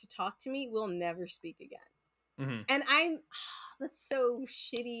effort to talk to me, we'll never speak again. Mm-hmm. And that's so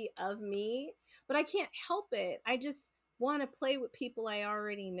shitty of me, but I can't help it. I just want to play with people I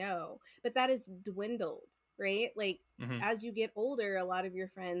already know. But that is dwindled, right? Like, Mm-hmm. as you get older, a lot of your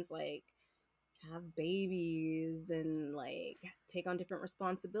friends, like, have babies and like take on different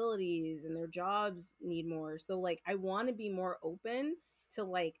responsibilities and their jobs need more. So like I want to be more open to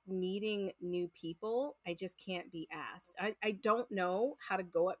like meeting new people, I just can't be asked. I don't know how to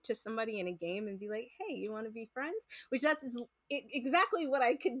go up to somebody in a game and be like, hey, you want to be friends? Which exactly what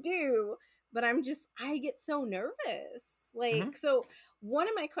I could do. But I get so nervous. Mhm. Like, so one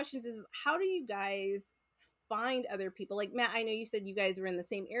of my questions is, how do you guys find other people? Like Matt, I know you said you guys were in the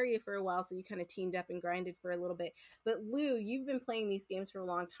same area for a while, so you kind of teamed up and grinded for a little bit. But Lou, you've been playing these games for a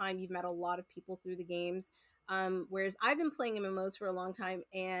long time. You've met a lot of people through the games. Whereas I've been playing MMOs for a long time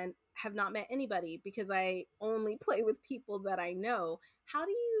and have not met anybody because I only play with people that I know. How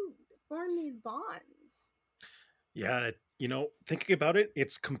do you form these bonds? Yeah, thinking about it,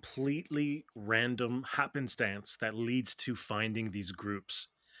 it's completely random happenstance that leads to finding these groups.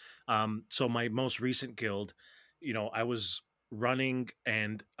 So my most recent guild, I was running,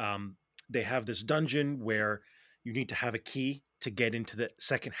 and they have this dungeon where you need to have a key to get into the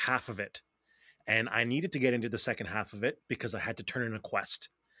second half of it. And I needed to get into the second half of it because I had to turn in a quest.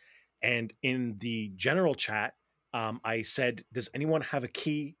 And in the general chat, I said, does anyone have a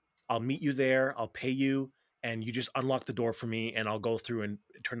key? I'll meet you there. I'll pay you. And you just unlock the door for me, and I'll go through and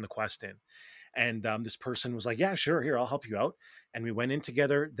turn the quest in. And this person was like, yeah, sure. Here, I'll help you out. And we went in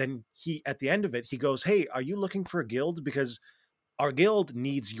together. Then at the end of it, he goes, hey, are you looking for a guild? Because our guild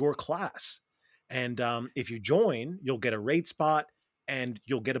needs your class. And if you join, you'll get a raid spot and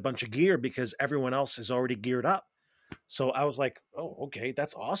you'll get a bunch of gear because everyone else is already geared up. So I was like, oh, okay,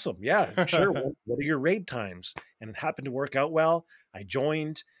 that's awesome. Yeah, sure. What are your raid times? And it happened to work out well. I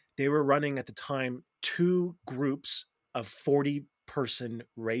joined. They were running at the time 2 groups of 40-person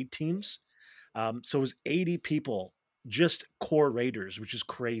raid teams. So it was 80 people, just core raiders, which is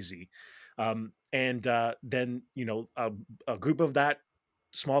crazy. And then, a group of that,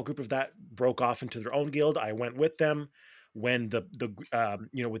 small group of that broke off into their own guild. I went with them when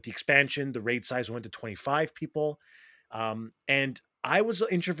with the expansion, the raid size went to 25 people. And I was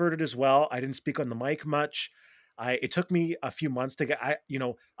introverted as well. I didn't speak on the mic much. It took me a few months to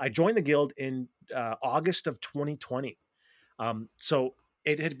I joined the guild in August of 2020. So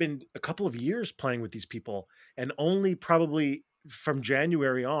it had been a couple of years playing with these people, and only probably from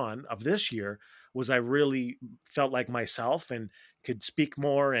January on of this year was I really felt like myself and could speak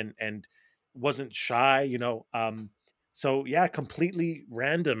more and wasn't shy, So yeah, completely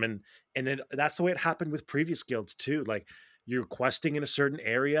random, and that's the way it happened with previous guilds too. Like, you're questing in a certain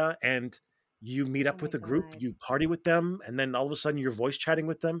area and you meet Oh up my with a group, God. you party with them, and then all of a sudden you're voice chatting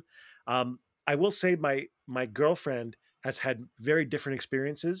with them. I will say my girlfriend has had very different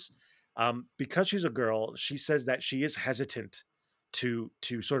experiences. Because she's a girl, she says that she is hesitant to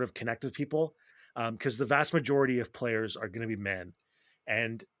sort of connect with people, because the vast majority of players are going to be men,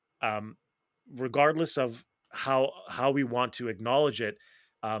 and um, regardless of how we want to acknowledge it,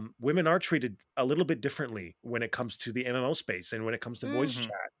 women are treated a little bit differently when it comes to the MMO space and when it comes to voice Mm, Mhm.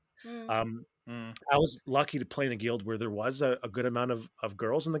 chat. mm. Um, Mm. I was lucky to play in a guild where there was a good amount of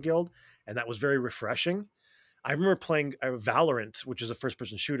girls in the guild, and that was very refreshing. I remember playing Valorant, which is a first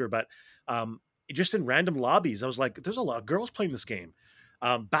person shooter, but um, just in random lobbies, I was like, there's a lot of girls playing this game.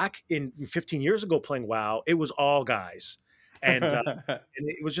 Back in 15 years ago playing WoW, it was all guys. And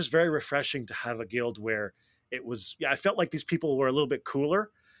it was just very refreshing to have a guild where it was, yeah, I felt like these people were a little bit cooler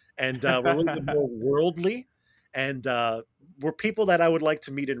and were a little bit more worldly, and were people that I would like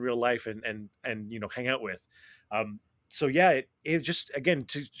to meet in real life and hang out with. Um, so yeah, it just, again,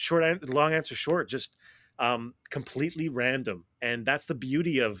 long answer short, just completely random. And that's the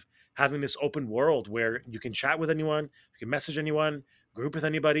beauty of having this open world where you can chat with anyone, you can message anyone, group with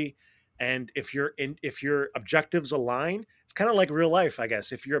anybody. And if your objectives align, it's kind of like real life, I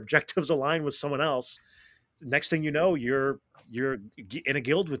guess. If your objectives align with someone else, next thing you know, you're in a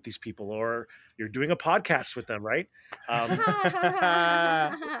guild with these people, or you're doing a podcast with them, right? Um,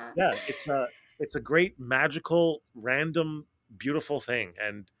 yeah, it's a great, magical, random, beautiful thing,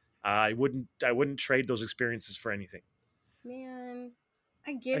 and I wouldn't trade those experiences for anything. Man,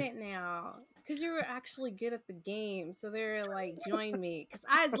 I get I- it now. It's because you were actually good at the game, so they're like, join me. Because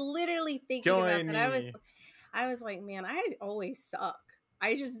I was literally thinking about Join that. me. I was like, man, I always suck.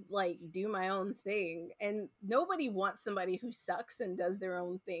 I just like do my own thing, and nobody wants somebody who sucks and does their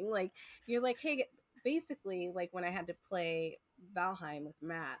own thing. Like, you're like, hey, basically, like when I had to play Valheim with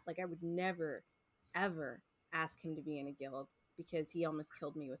Matt, like I would never, ever ask him to be in a guild because he almost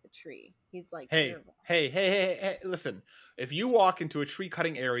killed me with a tree. He's like Hey, terrible. hey, listen. If you walk into a tree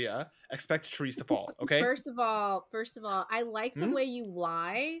cutting area, expect trees to fall, okay? First of all, I like the Hmm? way you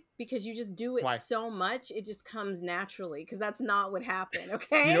lie because you just do it Why? so much it just comes naturally, because that's not what happened, You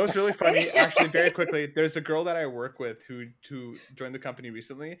okay? know what's really funny? Actually, very quickly, there's a girl that I work with who joined the company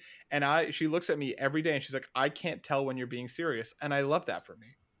recently, and she looks at me every day and she's like, "I can't tell when you're being serious," and I love that for me.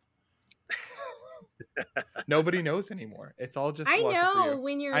 Nobody knows anymore. It's all just I blushing for know you.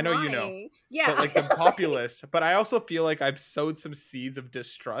 when you're I know lying. you know, Yeah. but like the populace. But I also feel like I've sowed some seeds of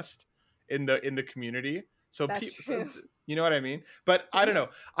distrust in the community. So That's so, true. you know what I mean? But I don't know.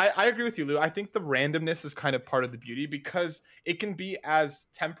 I agree with you, Lou. I think the randomness is kind of part of the beauty because it can be as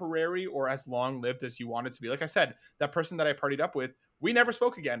temporary or as long lived as you want it to be. Like I said, that person that I partied up with, we never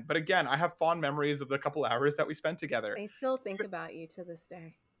spoke again. But again, I have fond memories of the couple hours that we spent together. I still think about you to this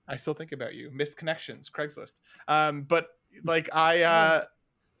day. I still think about you. Missed connections, Craigslist. But like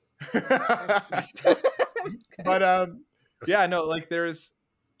but yeah, no, like there's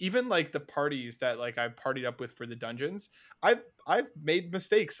even like the parties that like I've partied up with for the dungeons. I've made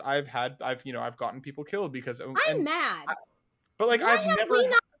mistakes. I've gotten people killed because I'm mad. but like Why I've have never we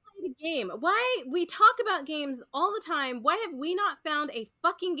not played a game? Why we talk about games all the time? Why have we not found a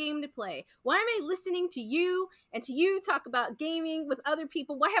fucking game to play? Why am I listening to you and to you talk about gaming with other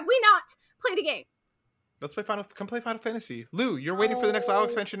people? Why have we not played a game? Let's play come play Final Fantasy. Lou, you're waiting for the next WoW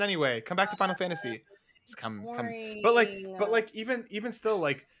expansion anyway. Come back to Final Fantasy. Just come. But like even still,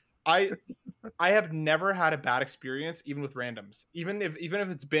 like I have never had a bad experience, even with randoms. Even if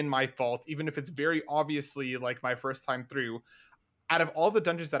it's been my fault, even if it's very obviously like my first time through. Out of all the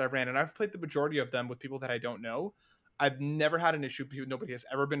dungeons that I ran, and I've played the majority of them with people that I don't know, I've never had an issue. Nobody has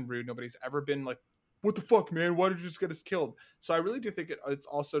ever been rude. Nobody's ever been like, "What the fuck, man? Why did you just get us killed?" So I really do think it's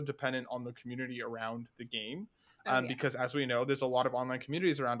also dependent on the community around the game, because as we know, there's a lot of online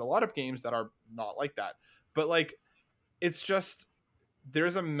communities around a lot of games that are not like that. But like, it's just I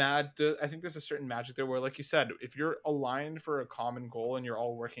think there's a certain magic there where, like you said, if you're aligned for a common goal and you're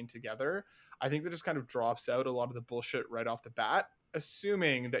all working together, I think that just kind of drops out a lot of the bullshit right off the bat,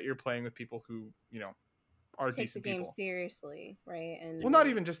 assuming that you're playing with people who, are take the decent game people. seriously, right? And Well, not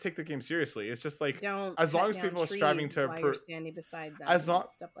even just take the game seriously. It's just like, don't as long cut as down people are trees striving to while you're standing beside them, as long and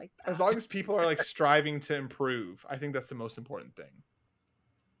stuff like that. as long as people are like striving to improve, I think that's the most important thing.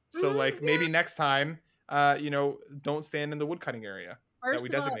 So like maybe next time, don't stand in the woodcutting area that we First of all,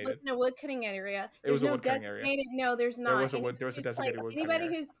 it designated. wasn't a woodcutting area. It was There's a no woodcutting area. designated. No, there's not. There was a designated woodcutting Anybody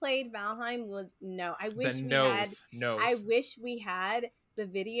area. who's played Valheim would know. I wish Then we knows. I wish we had the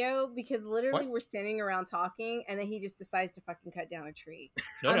video, because literally What? we're standing around talking and then he just decides to fucking cut down a tree.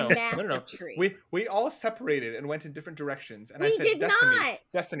 No. Massive tree. We all separated and went in different directions. And We I said, did not.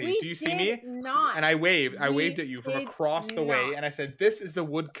 Destiny, We do you see me? did not. And I waved We at you from did across the way, not. and I said, "This is the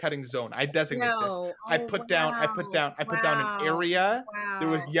wood cutting zone. I designate this. No. I put down an area. Wow. There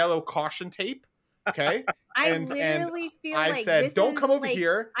was yellow caution tape. Okay, I literally feel I like said, this "Don't is come over like,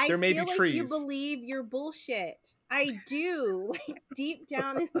 here. I There may feel be like trees." you believe your bullshit. I do, like deep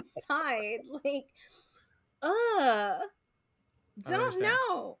down inside, like, don't understand.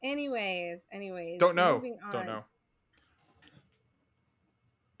 know. Anyways, Don't know. moving on. Don't know.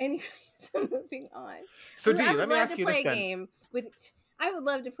 Anyways, moving on. So, Lou, D, I would let me love ask to you play this a then. game with. I would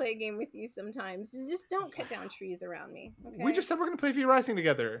love to play a game with you sometimes. Just don't cut down trees around me. Okay? We just said we're gonna play V Rising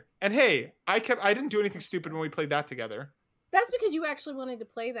together, and hey, I didn't do anything stupid when we played that together. That's because you actually wanted to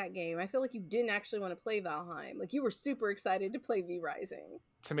play that game. I feel like you didn't actually want to play Valheim. Like, you were super excited to play V Rising.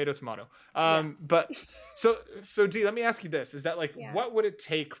 Tomato. Yeah. But so D, let me ask you this: is that like, what would it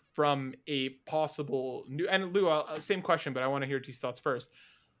take from a possible new? And Lou, same question, but I want to hear D's thoughts first.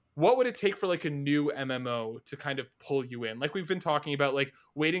 What would it take for like a new MMO to kind of pull you in? Like we've been talking about, like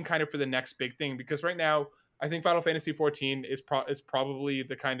waiting kind of for the next big thing, because right now I think Final Fantasy 14 is probably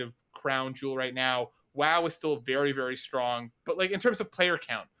the kind of crown jewel right now. WoW is still very, very strong, but like in terms of player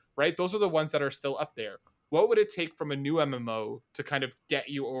count, right? Those are the ones that are still up there. What would it take from a new MMO to kind of get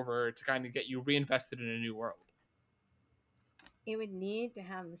you over, to kind of get you reinvested in a new world? It would need to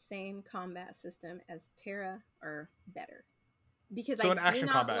have the same combat system as Terra or better. Because so I an action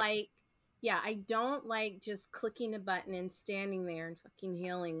do not combat. I don't like just clicking a button and standing there and fucking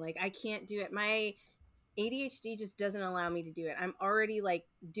healing. Like, I can't do it. My ADHD just doesn't allow me to do it. I'm already like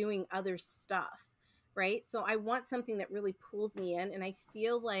doing other stuff, right? So I want something that really pulls me in, and I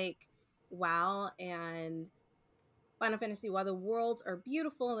feel like WoW and Final Fantasy, while the worlds are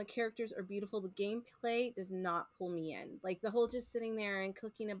beautiful and the characters are beautiful, the gameplay does not pull me in. Like, the whole just sitting there and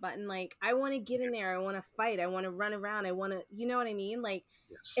clicking a button, like, I want to get in there, I want to fight, I want to run around, I want to, you know what I mean? Like,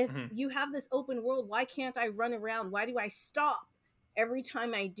 if you have this open world, why can't I run around? Why do I stop every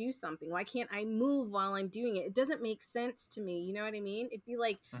time I do something? Why can't I move while I'm doing it? It doesn't make sense to me. You know what I mean? It'd be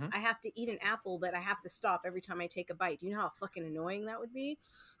like Mhm. I have to eat an apple, but I have to stop every time I take a bite. Do you know how fucking annoying that would be?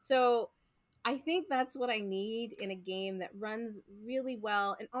 So I think that's what I need in a game that runs really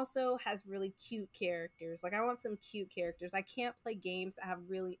well and also has really cute characters. Like, I want some cute characters. I can't play games that have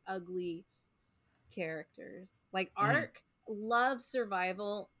really ugly characters. Like Mhm. Ark, love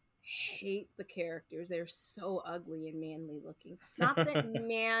survival, hate the characters. They're so ugly and manly looking. Not that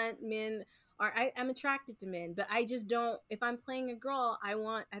men are I'm attracted to men, but I just don't. If I'm playing a girl, I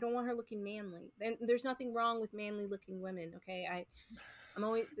don't want her looking manly. And there's nothing wrong with manly looking women, okay? I'm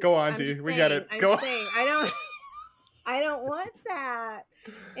always Go on, I'm D. just We get saying, it. Go. I don't I don't want that.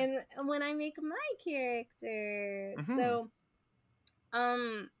 And when I make my character. Mhm. So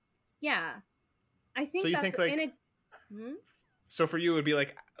um yeah, I So think you that's think in like a hmm? so for you it would be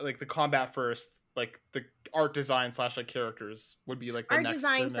like the combat first, like the art design slash like characters would be like Art the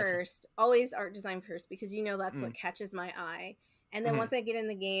design next one. first. Always art design first because you know that's Mm. what catches my eye. And then Mhm. once I get in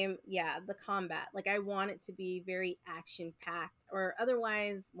the game, yeah, the combat. Like I want it to be very action packed, or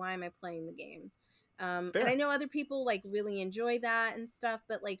otherwise, why am I playing the game? And I Fair. know other people like really enjoy that and stuff,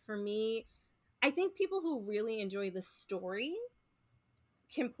 but like for me, I think people who really enjoy the story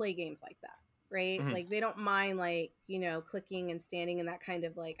can play games like that, right? Mhm. Like they don't mind like, you know, clicking and standing and that kind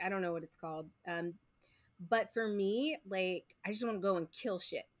of like, I don't know what it's called. But for me, like I just want to go and kill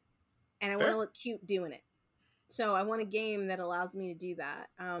shit and I want to Fair. look cute doing it. So I want a game that allows me to do that.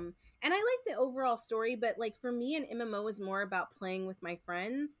 And I like the overall story, but like for me, an MMO is more about playing with my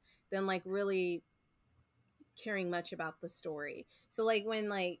friends than like really caring much about the story. So like when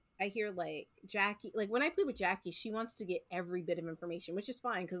like I hear like Jackie, like when I play with Jackie, she wants to get every bit of information, which is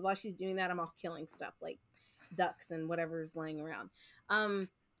fine because while she's doing that, I'm off killing stuff like ducks and whatever's laying around.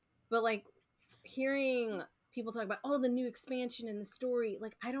 But like hearing people talk about the new expansion and the story,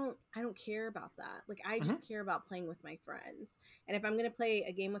 like I don't care about that. Like I Mhm. just care about playing with my friends. And if I'm gonna play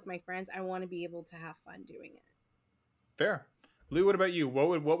a game with my friends, I want to be able to have fun doing it. Fair. Lou, what about you?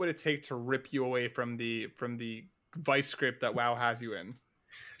 What would it take to rip you away from the vice script that WoW has you in?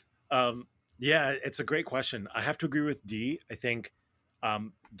 Um, yeah, it's a great question. I have to agree with D. I think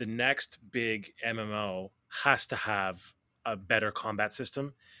the next big MMO has to have a better combat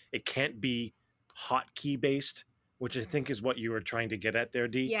system. It can't be hotkey based, which I think is what you were trying to get at there,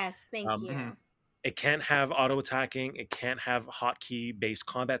 D. Yes, thank Um, Mhm. you. it can't have auto attacking. It can't have hotkey based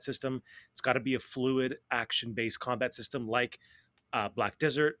combat system. It's got to be a fluid action based combat system like Black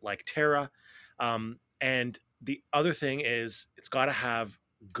Desert, like Terra. And the other thing is, it's got to have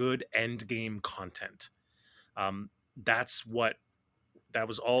good end game content. Um, that's what that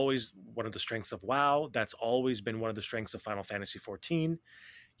was always one of the strengths of WoW. That's always been one of the strengths of Final Fantasy 14.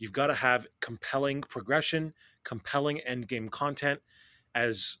 You've got to have compelling progression, compelling end game content.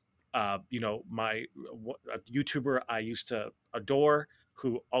 As my a YouTuber I used to adore,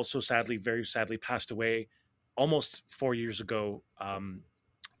 who also very sadly passed away almost 4 years ago,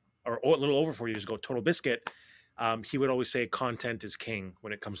 or a little over 4 years ago, Total Biscuit. He would always say content is king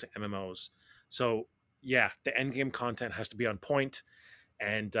when it comes to MMOs. So yeah, the end game content has to be on point,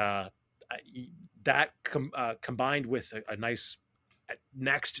 and that combined with a nice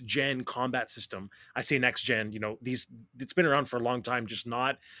next gen combat system. I say next gen, these it's been around for a long time, just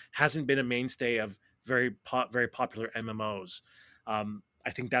not hasn't been a mainstay of very popular MMOs. I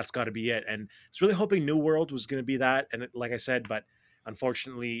think that's got to be it, and it's really hoping New World was going to be that. And like I said, but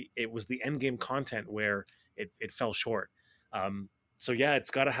unfortunately, it was the end game content where it fell short. So yeah, it's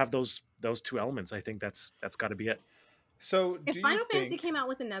got to have those two elements. I think that's got to be it. So If do you Final Fantasy think? came out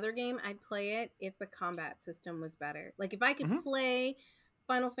with another game, I'd play it if the combat system was better. Like if I could Mhm. play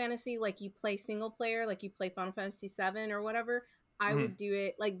Final Fantasy like you play single player, like you play Final Fantasy 7 or whatever, I Mhm. would do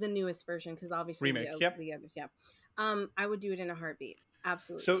it like the newest version because obviously Remake. Yep. the others, yeah. I would do it in a heartbeat. So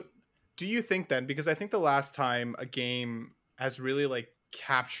Absolutely. do you think then, because I think the last time a game has really like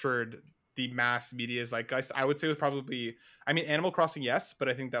captured the mass media zeitgeist, I would say it was probably, I mean, Animal Crossing, yes, but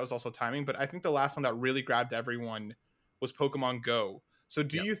I think that was also timing. But I think the last one that really grabbed everyone was Pokemon Go. So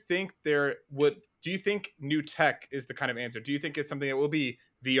Yeah. do you think new tech is the kind of answer? Do you think it's something that will be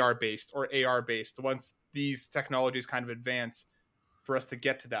VR based or AR based once these technologies kind of advance for us to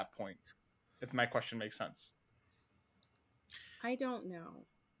get to that point? If my question makes sense. I don't know.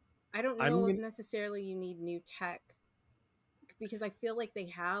 I don't I'm know if gonna, necessarily you need new tech because I feel like they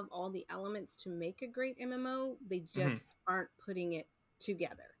have all the elements to make a great MMO. They Hmm. just aren't putting it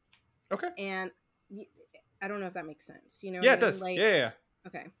together. Okay. And I don't know if that makes sense. You know what Yeah, I it mean? does. Yeah, Like, yeah, yeah.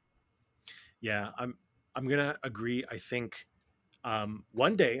 okay. yeah, I'm gonna agree. I think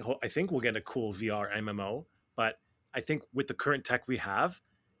one day I think we'll get a cool VR MMO, but I think with the current tech we have,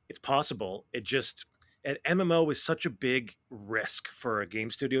 it's possible. It just an MMO is such a big risk for a game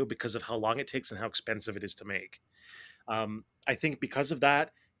studio because of how long it takes and how expensive it is to make. I think because of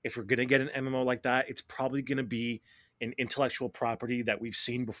that, if we're going to get an MMO like that, it's probably going to be an intellectual property that we've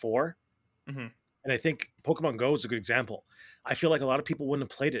seen before. Mm-hmm. And I think Pokemon Go is a good example. I feel like a lot of people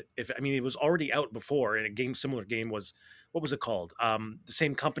wouldn't have played it if, I mean, it was already out before, and a game similar game was, what was it called? The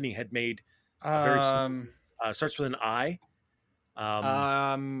same company had made a very similar, Um, starts with an I. Um,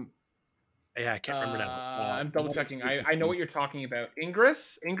 um, yeah, I can't remember now. I'm The double one that checking. Space I know Invaders. what you're talking about.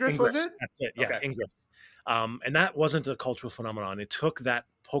 Ingress? Ingress was Ingress. it? That's it. Yeah, Okay. Ingress. And that wasn't a cultural phenomenon. It took that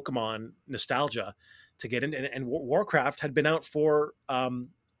Pokemon nostalgia to get in. And Warcraft had been out for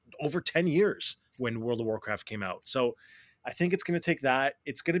over 10 years when World of Warcraft came out. So I think it's going to take that.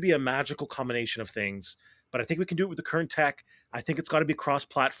 It's going to be a magical combination of things. But I think we can do it with the current tech. I think it's got to be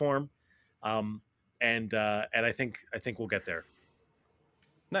cross-platform. And I think we'll get there.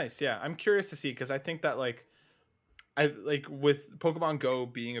 Nice. Yeah. I'm curious to see because I think that I like with Pokemon Go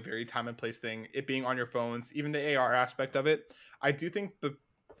being a very time and place thing, it being on your phones, even the AR aspect of it, I do think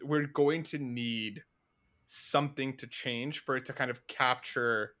we're going to need something to change for it to kind of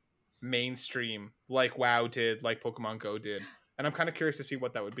capture mainstream like WoW did, like Pokemon Go did. And I'm kind of curious to see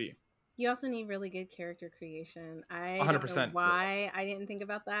what that would be. You also need really good character creation. I don't know 100%. why I didn't think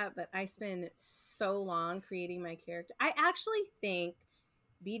about that, but I spend so long creating my character. I actually think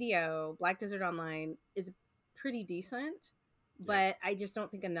BDO, Black Desert Online, is pretty decent, but I just don't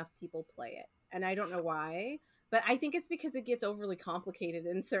think enough people play it. And I don't know why. But I think it's because it gets overly complicated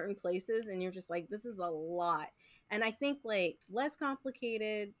in certain places, and you're just like, this is a lot. And I think like less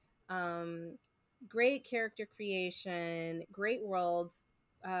complicated, um, great character creation, great worlds,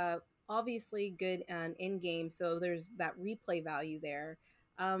 uh, obviously good in game, so there's that replay value there,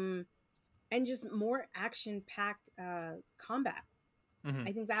 and just more action packed combat. Mm-hmm.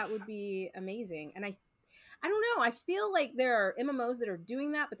 I think that would be amazing. And I don't know. I feel like there are MMOs that are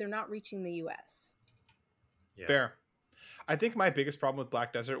doing that, but they're not reaching the US. Yeah. Fair. I think my biggest problem with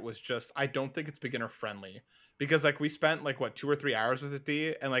Black Desert was just I don't think it's beginner friendly because like we spent like what 2 or 3 hours with it,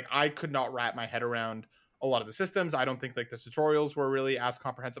 D, and like I could not wrap my head around a lot of the systems. I don't think like the tutorials were really as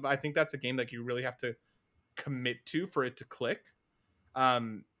comprehensive. I think that's a game that you really have to commit to for it to click.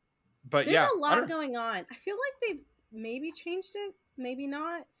 But There's yeah, a I don't lot know. going on. I feel like they've maybe changed it, maybe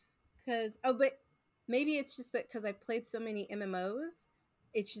not. But maybe it's just that because I played so many MMOs,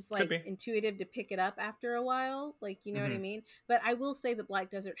 it's just Could like be. intuitive to pick it up after a while. Like, you know what I Mm-hmm. mean? But I will say that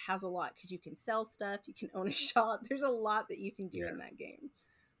Black Desert has a lot because you can sell stuff, you can own a shop. There's a lot that you can do in that game.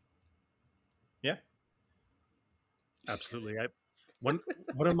 Yeah. Absolutely. One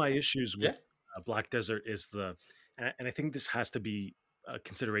of my issues Yeah. with Black Desert is and I think this has to be a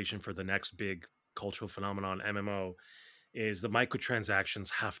consideration for the next big cultural phenomenon, MMO, is the microtransactions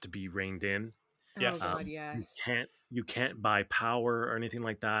have to be reined in. Oh Yes. God, You yes. can't buy power or anything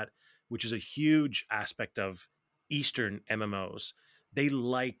like that, which is a huge aspect of Eastern MMOs. They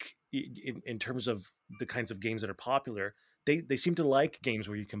like in terms of the kinds of games that are popular, they seem to like games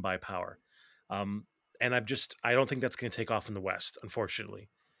where you can buy power. Um, and I don't think that's going to take off in the West, unfortunately.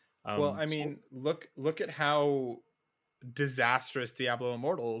 Well, I So mean, look at how disastrous Diablo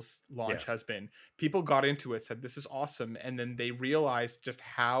Immortal's yeah, launch has been. People got into it, said this is awesome, and then they realized just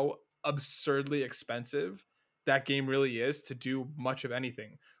how absurdly expensive that game really is to do much of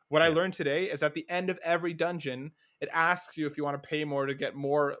anything. What I yeah, learned today is at the end of every dungeon, it asks you if you want to pay more to get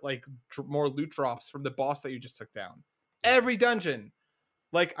more more loot drops from the boss that you just took down. yeah, Every dungeon.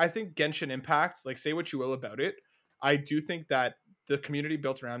 Like I think Genshin Impact, like say what you will about it, I do think that the community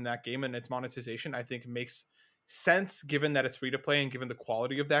built around that game and its monetization, I think makes sense given that it's free to play and given the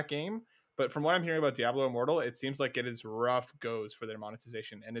quality of that game. But from what I'm hearing about Diablo Immortal, it seems like it is rough goes for their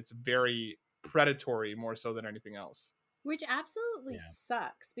monetization and it's very predatory more so than anything else. Which absolutely yeah,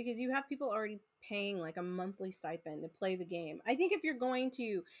 sucks because you have people already paying like a monthly stipend to play the game. I think if you're going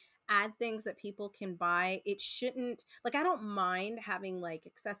to add things that people can buy, it shouldn't, like, I don't mind having like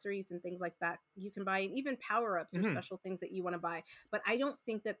accessories and things like that you can buy, and even power ups or Mm-hmm. special things that you want to buy. But I don't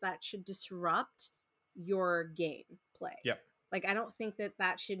think that that should disrupt your game play. Yep. Like, I don't think that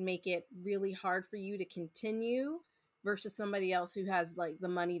that should make it really hard for you to continue versus somebody else who has like the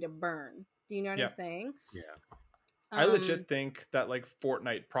money to burn. Do you know what I'm Yep. saying? yeah, I legit think that like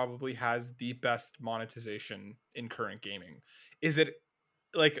Fortnite probably has the best monetization in current gaming. Is it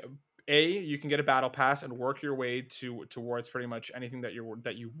like you can get a battle pass and work your way towards pretty much anything that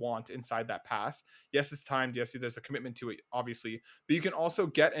you want inside that pass. Yes, it's timed. Yes, there's a commitment to it, obviously, but you can also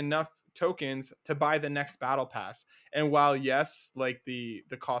get enough tokens to buy the next battle pass. And while yes, like the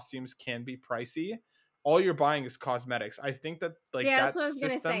costumes can be pricey, all you're buying is cosmetics. I think that like Yeah, that's that what I was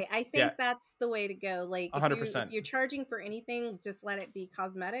gonna system, say. I yeah, think that's the way to go. Like if you if 100%. you're charging for anything, just let it be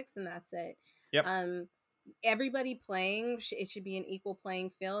cosmetics and that's it. Yep. Um, everybody playing, it should be an equal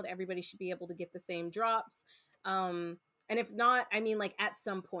playing field. Everybody should be able to get the same drops. Um, and if not, I mean, like at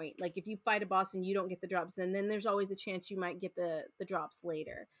some point, like if you fight a boss and you don't get the drops, then there's always a chance you might get the drops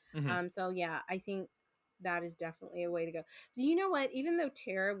later. Hmm. So yeah, I think that is definitely a way to go. But you know what? Even though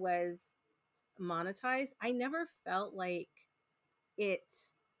Terra was monetized, I never felt like it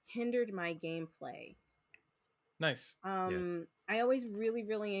hindered my gameplay. Nice. Yeah. I always really,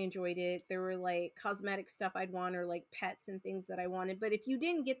 really enjoyed it. There were like cosmetic stuff I'd want or like pets and things that I wanted. But if you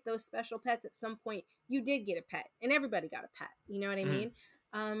didn't get those special pets at some point, you did get a pet. And everybody got a pet. You know what I Hmm.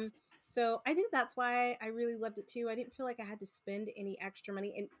 mean? So I think that's why I really loved it too. I didn't feel like I had to spend any extra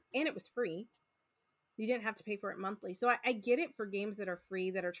money and it was free. You didn't have to pay for it monthly. So I get it for games that are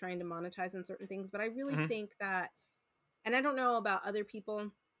free that are trying to monetize on certain things, but I really Hmm. think that, and I don't know about other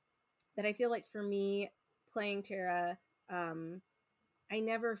people, but I feel like for me playing Terra, um, I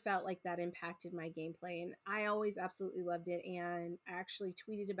never felt like that impacted my gameplay, and I always absolutely loved it. And I actually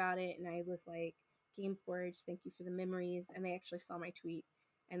tweeted about it, and I was like, "Game Forge, thank you for the memories." And they actually saw my tweet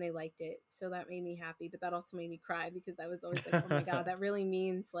and they liked it, so that made me happy. But that also made me cry because I was always like, "Oh my god, that really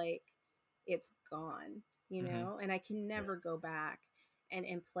means like it's gone," you Hmm. know, and I can Yeah. never go back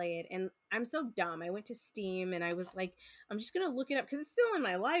and play it. And I'm so dumb. I went to Steam and I was like, I'm just gonna look it up because it's still in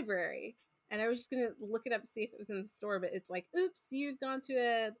my library. And I was just gonna look it up to see if it was in the store, but it's like, oops, you've gone to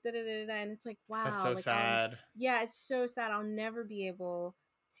a da da da da, and it's like, That's wow, so like sad. yeah, it's so sad. I'll never be able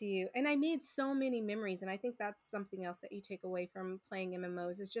to. And I made so many memories, and I think that's something else that you take away from playing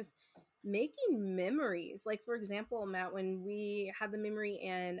MMOs is just making memories. Like for example, Matt, when we had the memory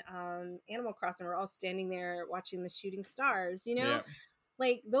in Animal Crossing, we're all standing there watching the shooting stars. You know, Yeah.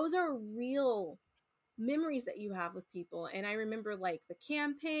 like those are real memories that you have with people. And I remember like the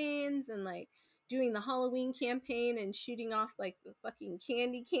campaigns and like doing the Halloween campaign and shooting off like the fucking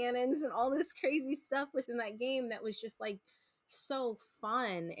candy cannons and all this crazy stuff within that game that was just like so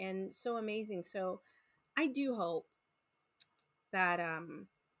fun and so amazing. So I do hope that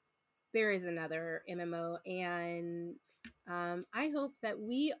there is another MMO, and I hope that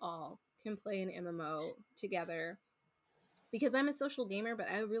we all can play an MMO together because I'm a social gamer, but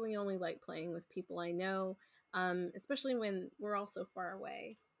I really only like playing with people I know, especially when we're all so far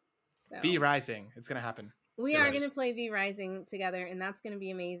away. V So Rising. It's gonna happen. we Get are ready. going to Yes. play V Rising together, and that's going to be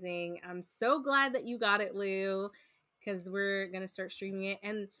amazing. I'm so glad that you got it, Lou, because we're going to start streaming it.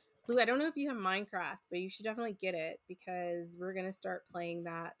 And Lou, I don't know if you have Minecraft, but you should definitely get it because we're going to start playing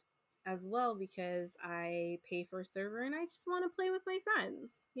that as well because I pay for a server and I just want to play with my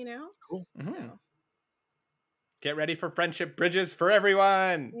friends, you know? Cool. Hmm. So Get ready for friendship bridges for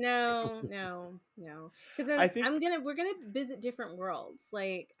everyone. no, because then I think we're gonna visit different worlds.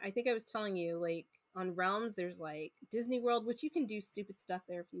 Like I think I was telling you, like on Realms, there's like Disney World, which you can do stupid stuff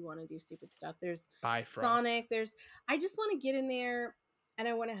there if you want to do stupid stuff. There's Bifrost. Sonic. There's I just want to get in there and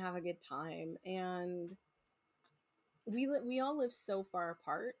I want to have a good time. And we all live so far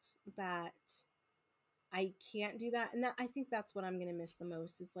apart that I can't do that. And that I think that's what I'm gonna miss the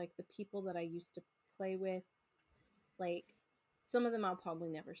most is like the people that I used to play with. Like some of them I'll probably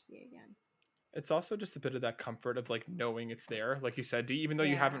never see again. It's also just a bit of that comfort of like knowing it's there, like you said, even though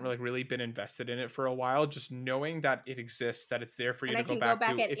you Yeah. haven't really been invested in it for a while, just knowing that it exists, that it's there for you And to I go can go back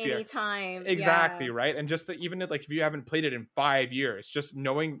back to at if you're any time. exactly Yeah. right. And just that even like if you haven't played it in 5 years, just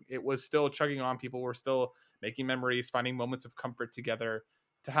knowing it was still chugging on, people were still making memories, finding moments of comfort together,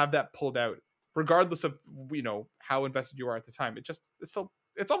 to have that pulled out, regardless of how invested you are at the time.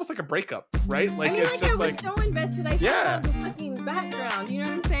 It's almost like a breakup, right? I Like mean, it's like I just was like so invested, I still yeah, have the fucking background. You know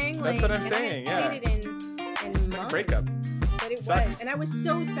what I'm saying? that's Like, what I'm and I saying. hadn't Yeah, played it in like a months. breakup. But it Sucks. was, and I was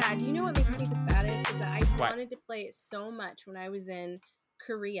so sad. You know what makes me the saddest is that I What? wanted to play it so much when I was in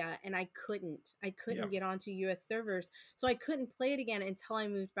Korea, and I couldn't. I couldn't Yeah. get onto U.S. servers, so I couldn't play it again until I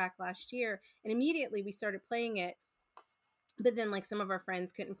moved back last year. And immediately we started playing it, but then like some of our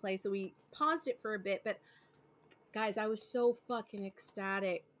friends couldn't play, so we paused it for a bit. But guys, I was so fucking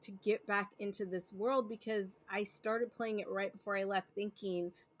ecstatic to get back into this world because I started playing it right before I left,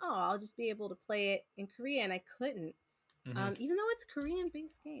 thinking, "Oh, I'll just be able to play it in Korea," and I couldn't, Mhm. even though it's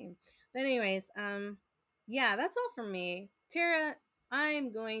Korean-based game. But anyways, yeah, that's all from me. Tara,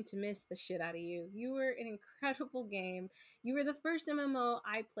 I'm going to miss the shit out of you. You were an incredible game. You were the first MMO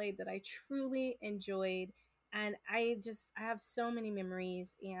I played that I truly enjoyed, and I have so many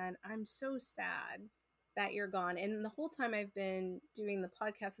memories, and I'm so sad that you're gone. And the whole time I've been doing the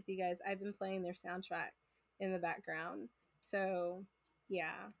podcast with you guys, I've been playing their soundtrack in the background. So,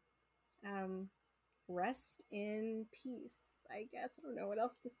 yeah. Um rest in peace, I guess. I don't know what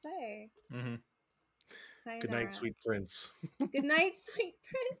else to say. Mm-hmm. Sayonara. Good night, sweet prince. Good night, sweet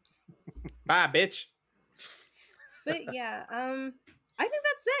prince. Bye, bitch. But yeah, I think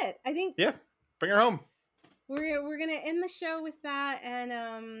that's it. I think Bring her home. we're gonna end the show with that.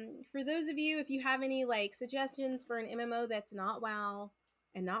 And for those of you, if you have any like suggestions for an MMO that's not WoW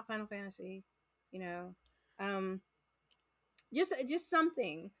and not Final Fantasy, just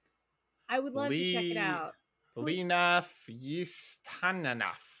something, I would love to check it out. Linaf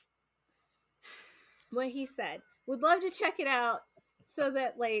Yistananaf. What he said. Would love to check it out so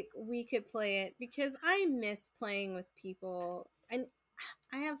that like we could play it, because I miss playing with people, and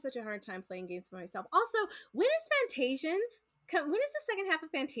I have such a hard time playing games by myself. Also, when is Fantasian? When is the second half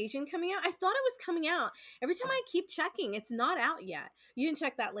of Fantasian coming out? I thought it was coming out. Every time I keep checking, it's not out yet. You can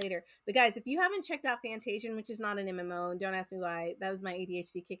check that later. But guys, if you haven't checked out Fantasian, which is not an MMO, and don't ask me why, that was my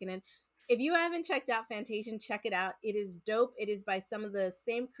ADHD kicking in. If you haven't checked out Fantasian, check it out. It is dope. It is by some of the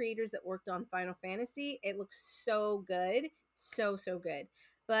same creators that worked on Final Fantasy. It looks so good. So good.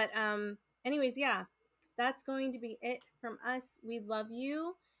 But anyways, yeah. That's going to be it from us. We love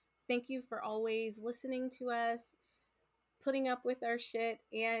you. Thank you for always listening to us, putting up with our shit,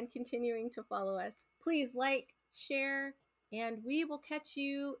 and continuing to follow us. Please like, share, and we will catch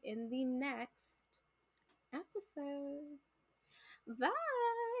you in the next episode. Bye.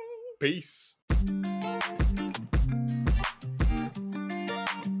 Peace.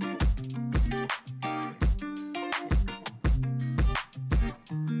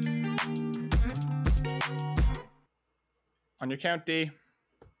 On your count, D.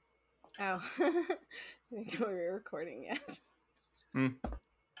 Oh, I didn't know we were recording yet.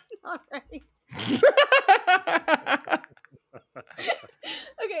 Not ready.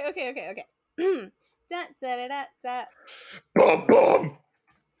 Okay. Da, da, da, da, da. Bum, bum.